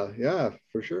 Yeah,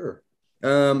 for sure.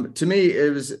 To me,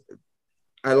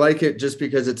 I like it just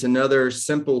because it's another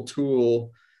simple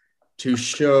tool to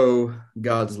show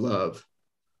God's love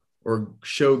or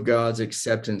show God's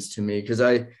acceptance to me. Because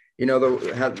I don't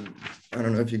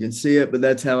know if you can see it, but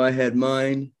that's how I had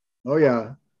mine, Oh,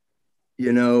 yeah.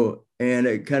 And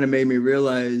it kind of made me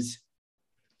realize,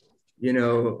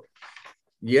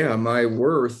 yeah, my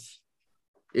worth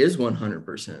is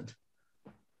 100%.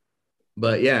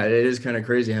 But yeah, it is kind of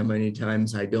crazy how many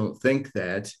times I don't think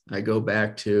that. I go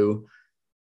back to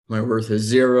my worth is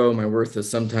 0. My worth is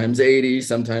sometimes 80,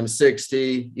 sometimes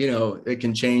 60. It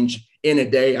can change in a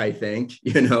day, I think,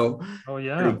 Oh,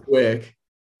 yeah. pretty quick.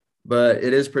 But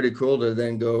it is pretty cool to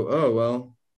then go, oh,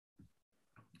 well,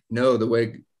 no, the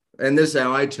way, and this is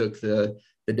how I took the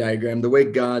diagram, the way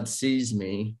God sees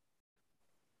me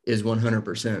is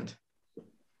 100%.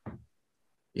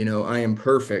 I am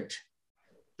perfect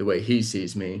the way he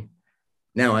sees me.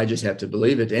 Now I just have to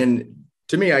believe it. And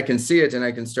to me, I can see it and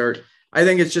I can start. I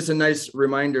think it's just a nice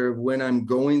reminder of when I'm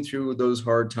going through those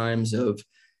hard times of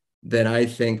that I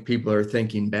think people are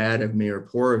thinking bad of me or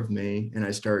poor of me. And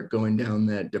I start going down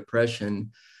that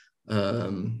depression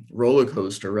roller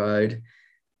coaster ride.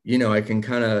 I can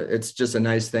it's just a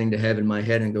nice thing to have in my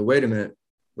head and go, wait a minute,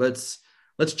 let's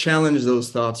challenge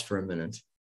those thoughts for a minute.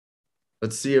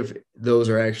 Let's see if those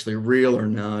are actually real or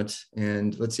not.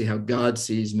 And let's see how God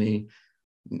sees me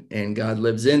and God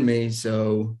lives in me.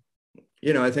 So,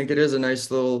 I think it is a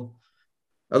nice little,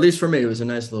 at least for me, it was a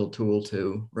nice little tool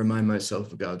to remind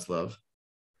myself of God's love.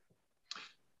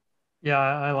 Yeah,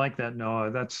 I like that,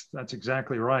 Noah. That's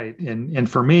exactly right. And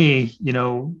for me,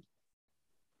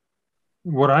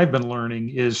 what I've been learning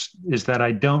is that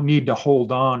I don't need to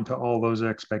hold on to all those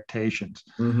expectations.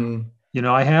 Mm-hmm.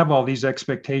 I have all these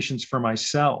expectations for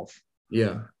myself.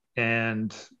 Yeah.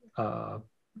 And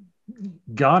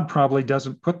God probably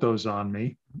doesn't put those on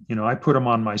me. I put them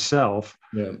on myself.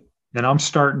 Yeah. And I'm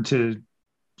starting to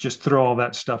just throw all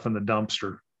that stuff in the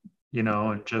dumpster,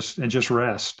 and just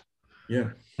rest. Yeah.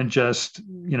 And just,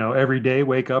 every day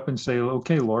wake up and say,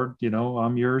 okay, Lord,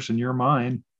 I'm yours and you're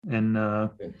mine. And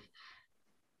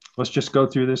let's just go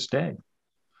through this day.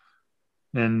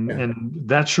 And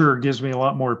that sure gives me a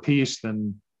lot more peace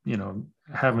than,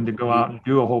 having to go out and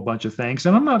do a whole bunch of things.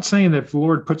 And I'm not saying that if the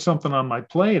Lord puts something on my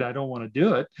plate, I don't want to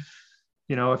do it.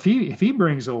 If he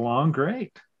brings it along,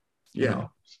 great. Yeah.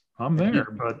 I'm there,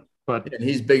 but and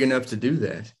he's big enough to do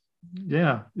that.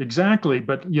 Yeah, exactly.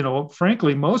 But,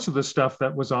 frankly, most of the stuff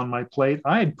that was on my plate,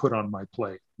 I had put on my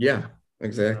plate. Yeah,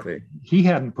 exactly. He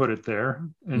hadn't put it there.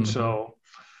 And Mm-hmm. so,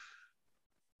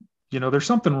 there's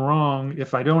something wrong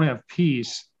if I don't have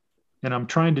peace and I'm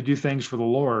trying to do things for the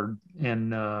Lord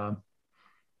and,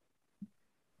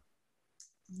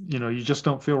 you just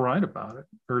don't feel right about it,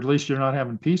 or at least you're not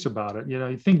having peace about it.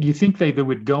 You think they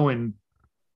would go in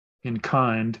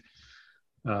kind,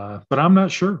 but I'm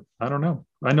not sure. I don't know.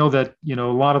 I know that, a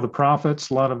lot of the prophets,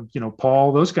 a lot of,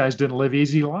 Paul, those guys didn't live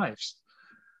easy lives.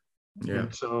 Yeah.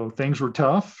 And so things were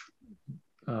tough,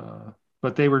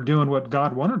 but they were doing what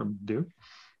God wanted them to do.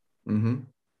 Mm-hmm.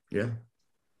 Yeah.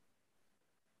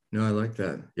 No, I like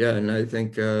that. Yeah. And I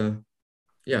think,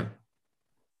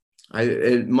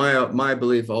 my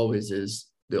belief always is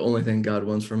the only thing God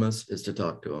wants from us is to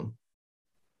talk to him.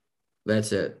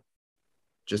 That's it.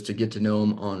 Just to get to know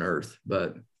him on earth.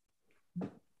 But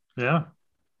yeah,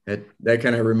 that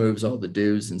kind of removes all the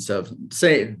do's and stuff.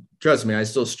 Trust me, I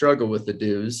still struggle with the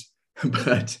do's,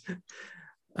 but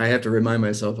I have to remind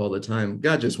myself all the time.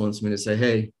 God just wants me to say,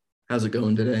 hey, how's it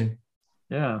going today?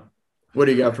 Yeah. What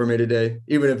do you got for me today?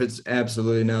 Even if it's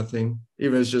absolutely nothing,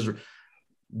 even if it's just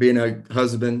being a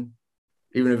husband,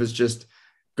 even if it's just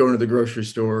going to the grocery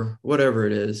store, whatever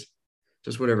it is,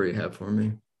 just whatever you have for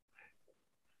me.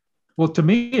 Well, to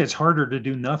me, it's harder to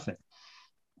do nothing.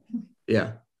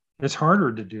 Yeah. It's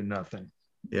harder to do nothing.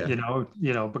 Yeah.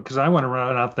 Because I want to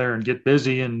run out there and get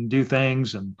busy and do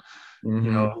things. And,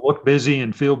 look busy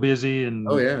and feel busy, and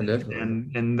oh yeah, definitely,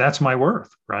 and that's my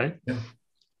worth, right? Yeah.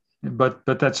 But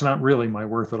that's not really my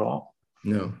worth at all.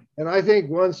 No. And I think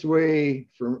once we,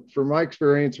 from my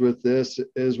experience with this,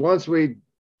 is once we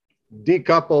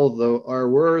decouple our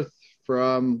worth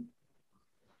from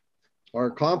our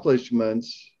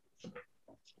accomplishments,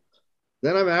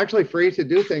 then I'm actually free to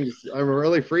do things. I'm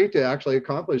really free to actually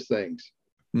accomplish things.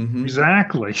 Mm-hmm.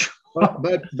 Exactly.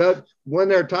 But when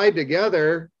they're tied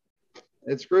together,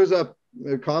 it screws up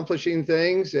accomplishing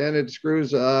things, and it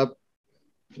screws up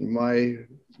my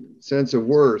sense of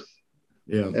worth.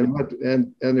 Yeah.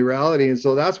 And the reality. And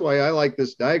so that's why I like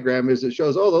this diagram, is it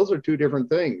shows, oh, those are two different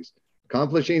things.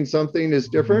 Accomplishing something is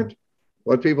different.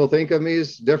 What people think of me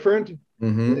is different.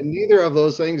 Mm-hmm. And neither of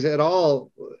those things at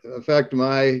all affect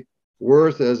my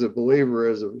worth as a believer,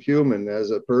 as a human,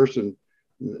 as a person.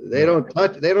 They don't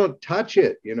touch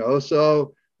it,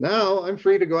 So now I'm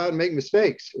free to go out and make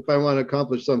mistakes. If I want to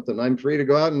accomplish something, I'm free to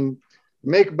go out and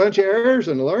make a bunch of errors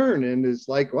and learn. And it's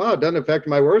like, wow, it doesn't affect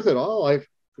my worth at all.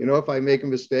 If I make a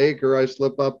mistake or I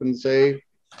slip up and say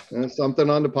something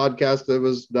on the podcast that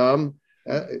was dumb,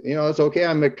 it's okay.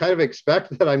 I'm kind of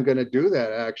expect that I'm going to do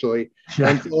that, actually. Yeah.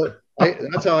 And so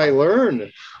that's how I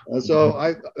learn.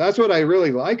 So that's what I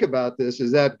really like about this,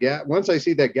 is that gap. Once I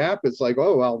see that gap, it's like,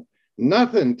 oh, well,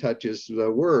 nothing touches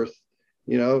the worth,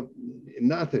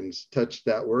 nothing's touched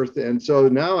that worth. And so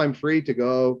now I'm free to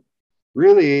go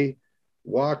really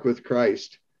walk with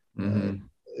Christ. Mm-hmm.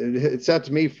 It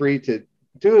sets me free to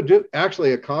do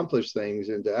actually accomplish things,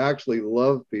 and to actually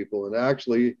love people, and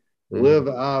actually live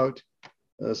out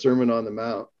a Sermon on the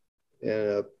Mount in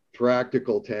a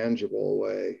practical, tangible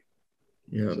way.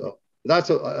 Yeah. So that's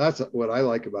what I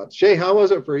like about it. Shay, how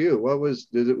was it for you? Was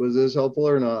this helpful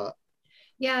or not?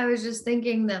 Yeah, I was just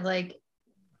thinking that, like,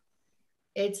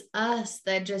 it's us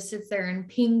that just sits there and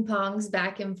ping pongs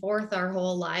back and forth our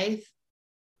whole life.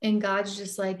 And God's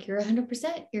just like, you're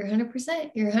 100%, you're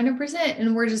 100%, you're 100%.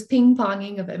 And we're just ping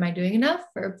ponging of, am I doing enough?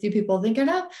 Or do people think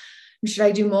enough? Should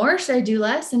I do more? Should I do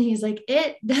less? And he's like,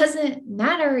 it doesn't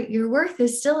matter. Your worth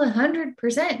is still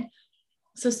 100%.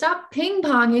 So stop ping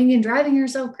ponging and driving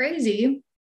yourself crazy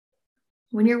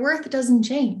when your worth doesn't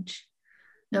change,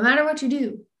 no matter what you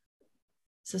do.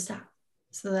 So stop.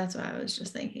 So that's what I was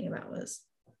just thinking about, was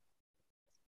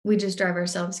we just drive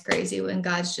ourselves crazy when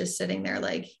God's just sitting there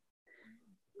like,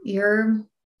 you're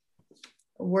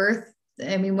worth,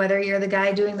 whether you're the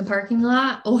guy doing the parking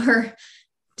lot or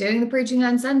doing the preaching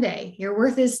on Sunday, your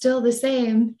worth is still the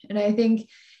same. And I think,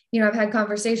 I've had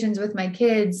conversations with my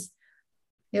kids,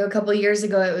 a couple of years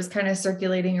ago, it was kind of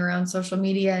circulating around social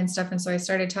media and stuff. And so I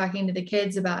started talking to the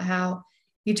kids about how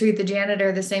you treat the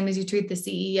janitor the same as you treat the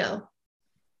CEO.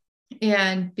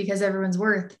 And because everyone's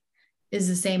worth is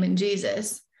the same in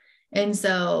Jesus. And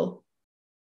so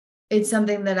it's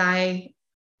something that I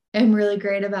am really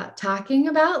great about talking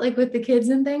about, like with the kids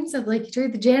and things, of like, you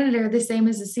treat the janitor the same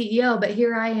as the CEO, but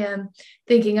here I am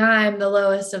thinking I'm the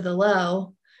lowest of the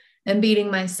low and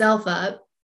beating myself up,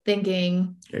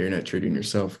 thinking, you're not treating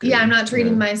yourself good. Yeah, I'm not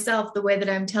treating myself the way that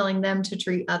I'm telling them to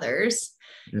treat others.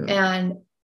 Yeah. And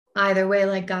either way,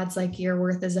 like, God's like, your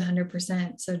worth is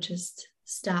 100%. So just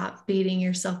stop beating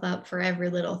yourself up for every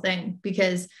little thing.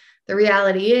 Because the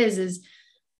reality is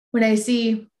when I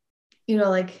see,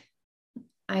 like,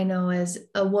 I know as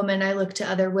a woman, I look to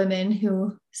other women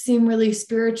who seem really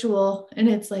spiritual, and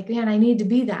it's like, man, I need to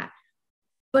be that.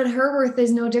 But her worth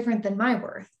is no different than my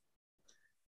worth.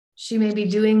 She may be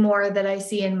doing more that I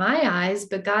see in my eyes,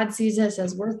 but God sees us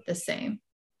as worth the same.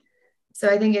 So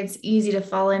I think it's easy to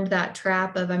fall into that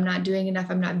trap of, I'm not doing enough,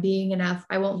 I'm not being enough,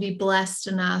 I won't be blessed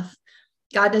enough.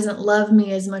 God doesn't love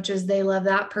me as much as they love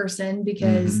that person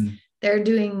because they're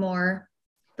doing more.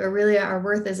 But really, our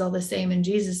worth is all the same in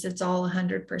Jesus. It's all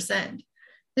 100%.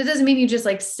 It doesn't mean you just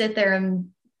like sit there and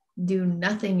do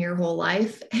nothing your whole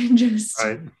life and just,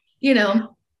 go,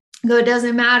 it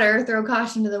doesn't matter, throw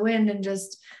caution to the wind and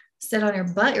just sit on your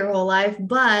butt your whole life.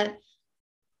 But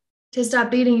to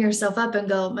stop beating yourself up and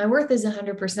go, my worth is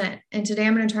 100%. And today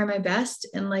I'm going to try my best.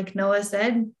 And like Noah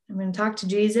said, I'm going to talk to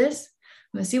Jesus.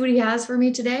 I'm going to see what he has for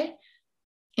me today.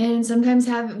 And sometimes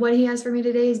what he has for me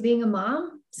today is being a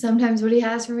mom. Sometimes what he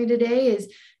has for me today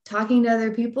is talking to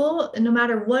other people. And no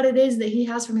matter what it is that he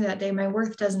has for me that day, my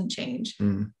worth doesn't change.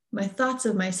 My thoughts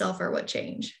of myself are what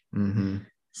change.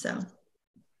 So.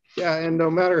 Yeah. And no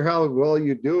matter how well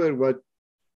you do it,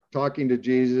 talking to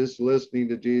Jesus, listening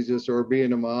to Jesus, or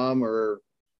being a mom, or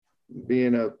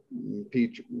being a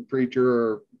preacher,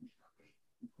 or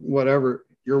whatever,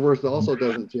 your worth also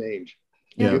doesn't change.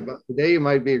 Yeah. Today you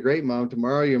might be a great mom.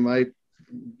 Tomorrow you might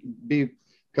be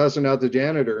cussing out the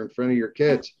janitor in front of your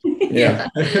kids. Yeah.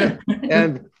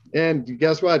 And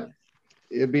guess what?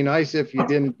 It'd be nice if you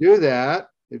didn't do that.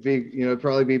 It'd be,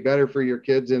 probably be better for your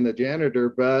kids and the janitor,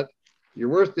 but your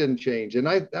worth didn't change. And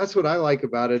that's what I like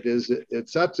about it, is it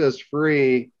sets us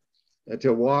free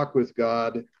to walk with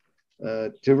God,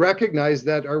 to recognize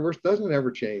that our worth doesn't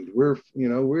ever change. We're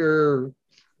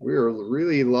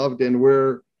really loved, and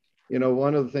we're,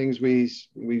 one of the things we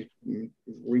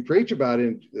preach about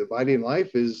in Abiding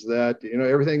Life is that,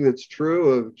 everything that's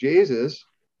true of Jesus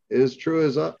is true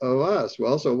of us.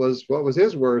 Well, so what was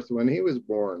his worth when he was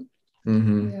born?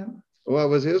 Mm-hmm. Yeah. What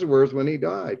was his worth when he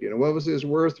died? What was his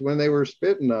worth when they were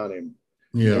spitting on him?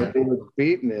 Yeah. When they were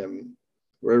beating him,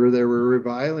 wherever they were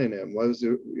reviling him? Was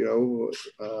it,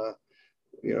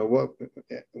 what,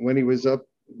 when he was up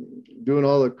doing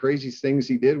all the crazy things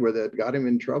he did with it, got him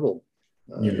in trouble.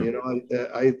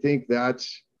 I think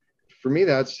for me,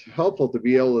 that's helpful to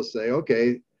be able to say,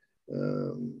 okay,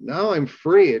 now I'm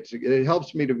free. It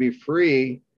helps me to be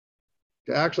free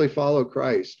to actually follow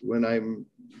Christ when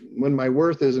my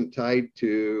worth isn't tied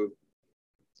to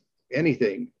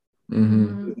anything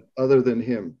other than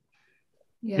him.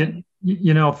 Yeah.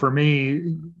 For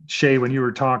me, Shay, when you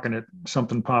were talking,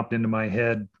 something popped into my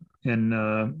head, and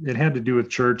it had to do with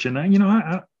church.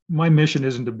 And my mission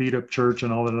isn't to beat up church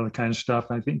and all that other kind of stuff.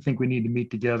 I think we need to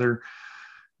meet together,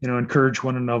 encourage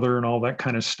one another and all that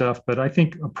kind of stuff. But I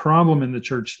think a problem in the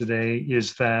church today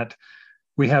is that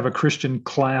we have a Christian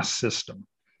class system.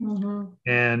 Mm-hmm.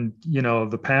 And,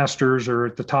 the pastors are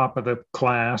at the top of the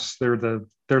class. They're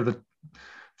the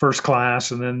first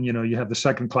class. And then, you have the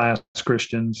second class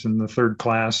Christians and the third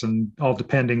class, and all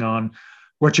depending on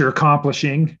what you're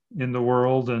accomplishing in the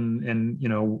world and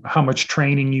how much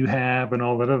training you have and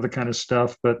all that other kind of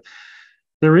stuff. But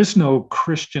there is no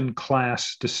Christian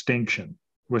class distinction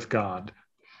with God.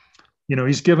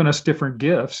 He's given us different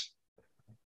gifts,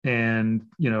 and,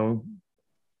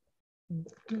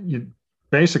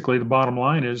 basically the bottom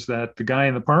line is that the guy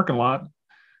in the parking lot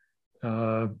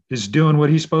is doing what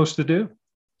he's supposed to do.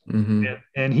 Mm-hmm.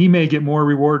 And he may get more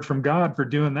reward from God for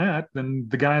doing that than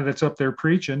the guy that's up there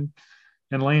preaching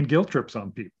and laying guilt trips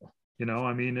on people.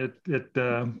 It's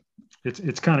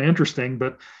kind of interesting,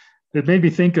 but it made me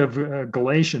think of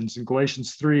Galatians. In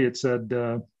Galatians 3, it said,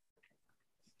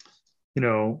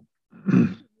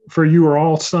 for you are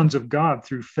all sons of God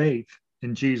through faith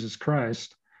in Jesus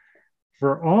Christ.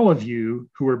 For all of you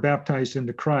who are baptized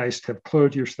into Christ have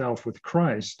clothed yourself with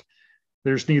Christ.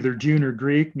 There's neither Jew nor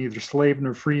Greek, neither slave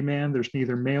nor free man. There's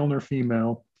neither male nor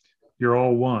female. You're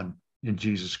all one in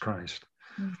Jesus Christ.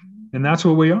 Mm-hmm. And that's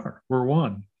what we are. We're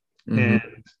one. Mm-hmm. And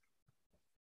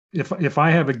if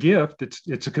I have a gift, it's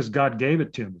because God gave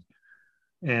it to me.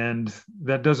 And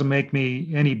that doesn't make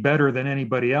me any better than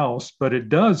anybody else, but it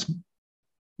does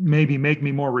maybe make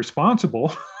me more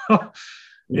responsible.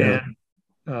 Yeah.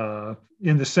 And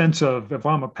in the sense of, if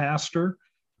I'm a pastor,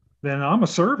 then I'm a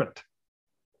servant.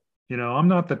 I'm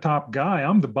not the top guy,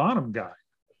 I'm the bottom guy.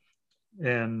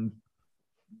 And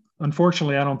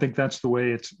unfortunately, I don't think that's the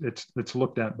way it's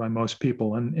looked at by most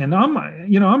people. And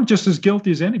I'm just as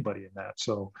guilty as anybody in that.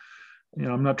 So,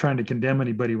 I'm not trying to condemn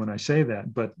anybody when I say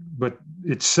that, but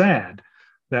it's sad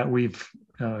that we've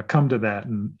come to that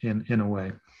in a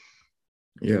way.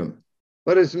 Yeah.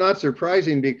 But it's not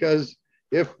surprising, because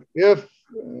if the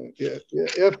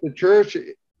church,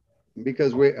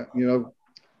 because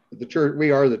the church,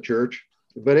 we are the church,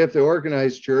 but if the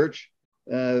organized church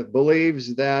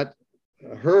believes that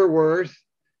her worth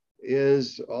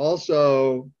is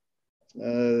also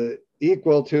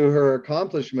equal to her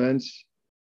accomplishments,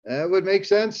 it would make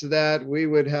sense that we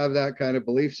would have that kind of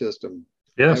belief system.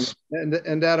 Yes.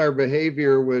 And that our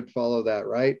behavior would follow that,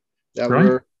 right? That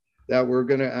right. we're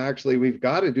going to actually, we've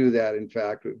got to do that, in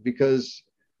fact, because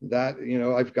that,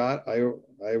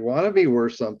 I want to be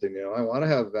worth something, I want to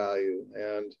have value.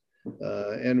 And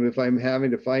if I'm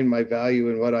having to find my value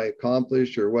in what I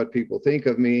accomplish or what people think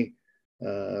of me,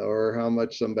 or how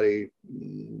much somebody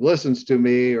listens to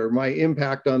me, or my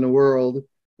impact on the world,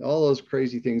 all those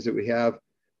crazy things that we have,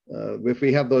 if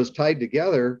we have those tied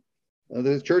together,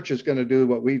 the church is going to do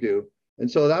what we do. And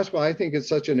so that's why I think it's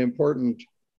such an important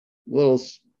little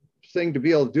thing to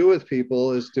be able to do with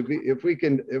people, is to be, if we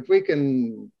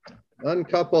can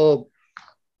uncouple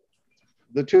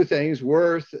the two things,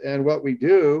 worth and what we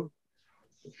do,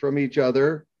 from each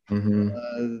other,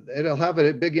 it'll have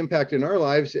a big impact in our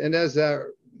lives. And as that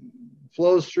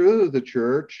flows through the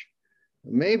church,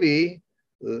 maybe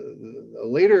the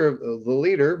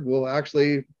leader will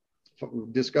actually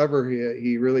discover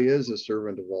he really is a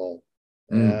servant of all,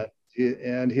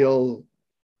 and he'll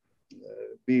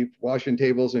be washing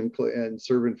tables and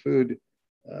serving food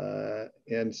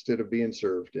instead of being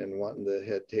served and wanting the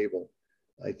head table.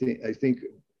 I think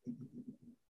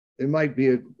it might be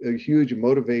a huge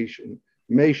motivational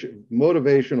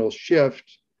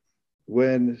shift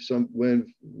when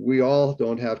we all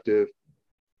don't have to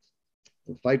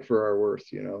fight for our worth,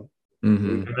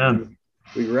 Mm-hmm.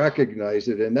 we recognize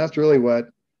it. And that's really what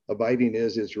abiding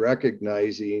is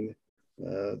recognizing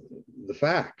the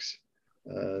facts.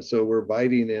 So we're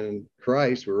abiding in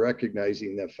Christ, we're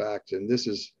recognizing the facts. And this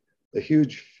is a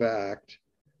huge fact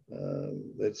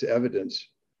that's evidence.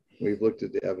 We've looked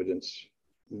at the evidence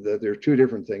that there are two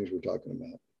different things we're talking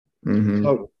about. Mm-hmm.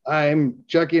 So I'm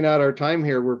checking out our time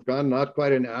here. We've gone not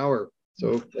quite an hour.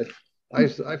 So I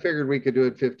figured we could do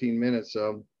it 15 minutes.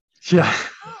 So yeah.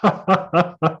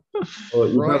 Well,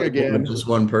 you wrong probably again. just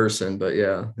one person, but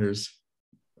yeah, there's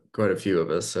quite a few of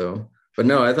us. So, but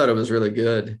no, I thought it was really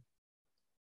good.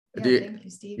 Yeah, thank you,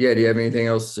 Steve. Yeah, do you have anything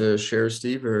else to share,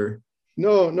 Steve? Or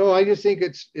No, I just think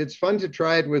it's fun to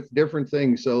try it with different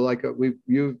things. So like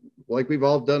we've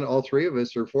all done, all three of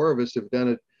us or four of us have done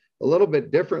it a little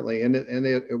bit differently, and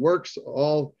it works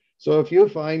all. So if you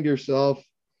find yourself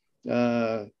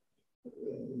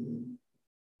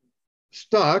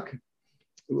stuck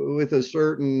with a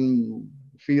certain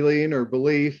feeling or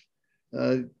belief,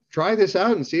 try this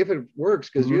out and see if it works.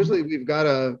 Because usually we've got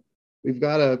a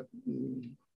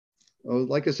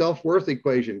like a self-worth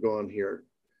equation going here,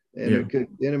 and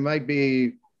it might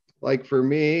be like, for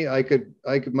me, I could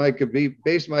be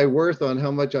base my worth on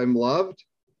how much I'm loved,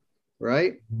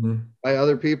 right, by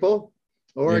other people,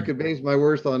 or I could base my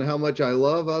worth on how much I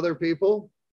love other people.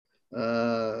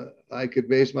 I could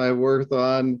base my worth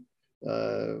on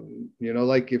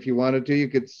like, if you wanted to, you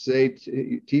could say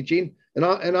teaching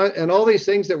and all these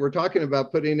things that we're talking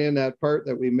about, putting in that part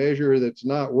that we measure that's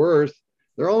not worth.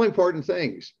 They're all important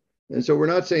things. And so we're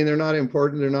not saying they're not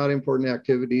important. They're not important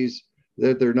activities,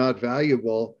 that they're not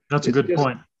valuable. That's a good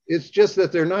point. It's just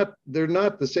that they're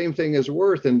not the same thing as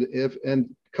worth.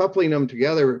 And coupling them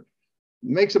together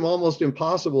makes them almost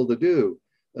impossible to do.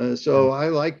 So I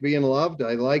like being loved.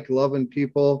 I like loving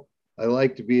people. I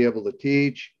like to be able to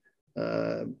teach.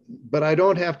 But I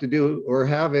don't have to do or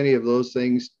have any of those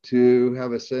things to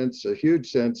have a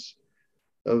huge sense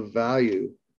of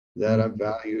value, that I'm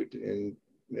valued and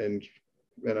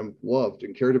I'm loved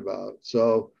and cared about.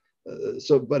 So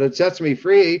but it sets me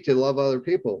free to love other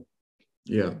people.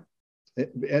 Yeah.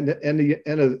 And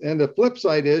the flip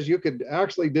side is, you could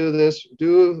actually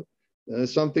do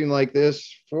something like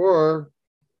this for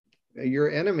your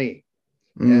enemy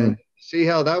and see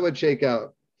how that would shake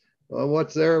out. Well,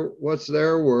 what's their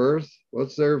worth,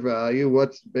 what's their value,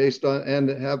 what's based on, and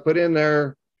have put in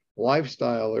their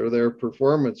lifestyle or their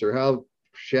performance, or how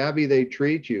shabby they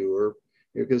treat you, or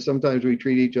because sometimes we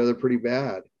treat each other pretty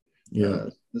bad. Yeah.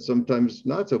 Sometimes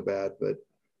not so bad, but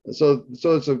so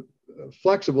it's a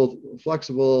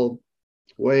flexible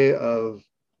way of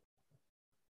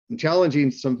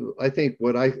challenging some, I think,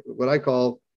 what I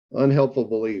call unhelpful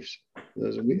beliefs.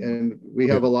 And we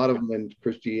have a lot of them in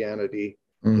Christianity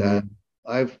that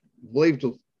I've believed.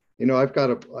 I've got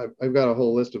a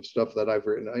whole list of stuff that I've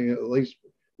written. At least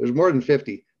there's more than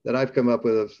 50 that I've come up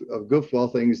with of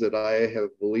goofball things that I have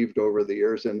believed over the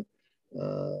years. And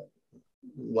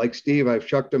like Steve, I've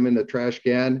chucked them in the trash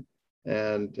can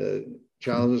and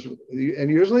challenges.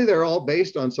 And usually they're all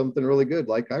based on something really good.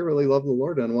 Like, I really love the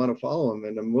Lord and want to follow him,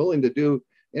 and I'm willing to do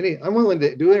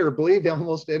or believe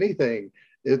almost anything.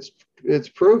 It's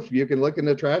proof. You can look in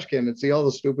the trash can and see all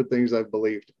the stupid things I've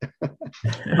believed.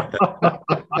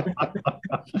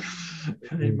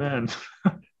 Amen.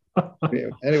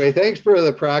 Anyway, thanks for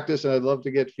the practice. I'd love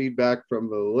to get feedback from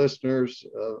the listeners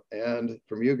and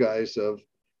from you guys of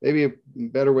maybe a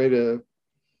better way to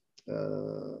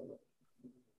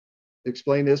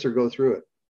explain this or go through it.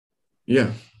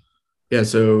 Yeah.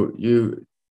 So you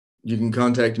can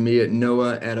contact me at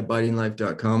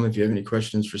noah@abidinglife.com if you have any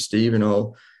questions for Steve, and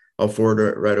I'll forward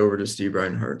it right over to Steve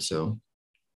Reinhardt. So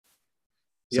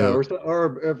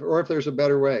or if there's a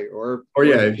better way, or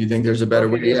if you think there's a better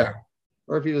way,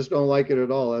 or if you just don't like it at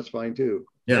all, that's fine too.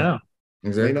 Yeah.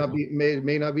 Exactly.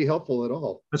 May not be helpful at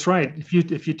all. That's right. If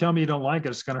you tell me you don't like it,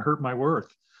 it's going to hurt my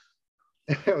worth.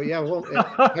 Oh, yeah. Well,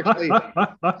 actually,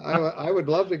 I would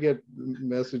love to get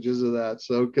messages of that.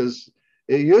 So, because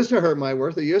it used to hurt my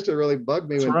worth. It used to really bug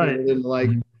me when people didn't like.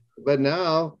 But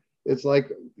now it's like,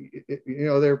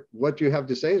 what you have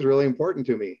to say is really important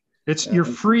to me. You're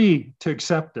free to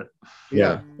accept it.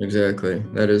 Yeah, exactly.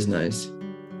 That is nice.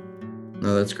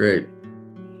 No, that's great.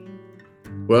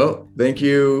 Well, thank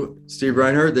you, Steve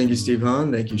Reinhardt. Thank you, Steve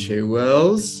Hahn. Thank you, Shay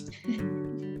Wells.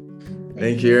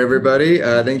 Thank you, everybody.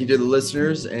 Thank you to the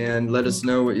listeners, and let us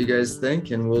know what you guys think,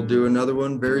 and we'll do another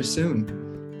one very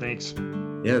soon. Thanks.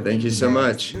 Yeah, thank you so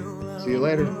much. See you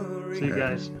later. See you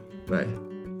guys. Bye.